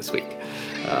Bears game this week.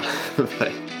 Have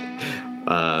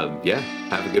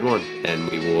a good one, and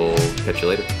we will catch you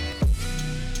later.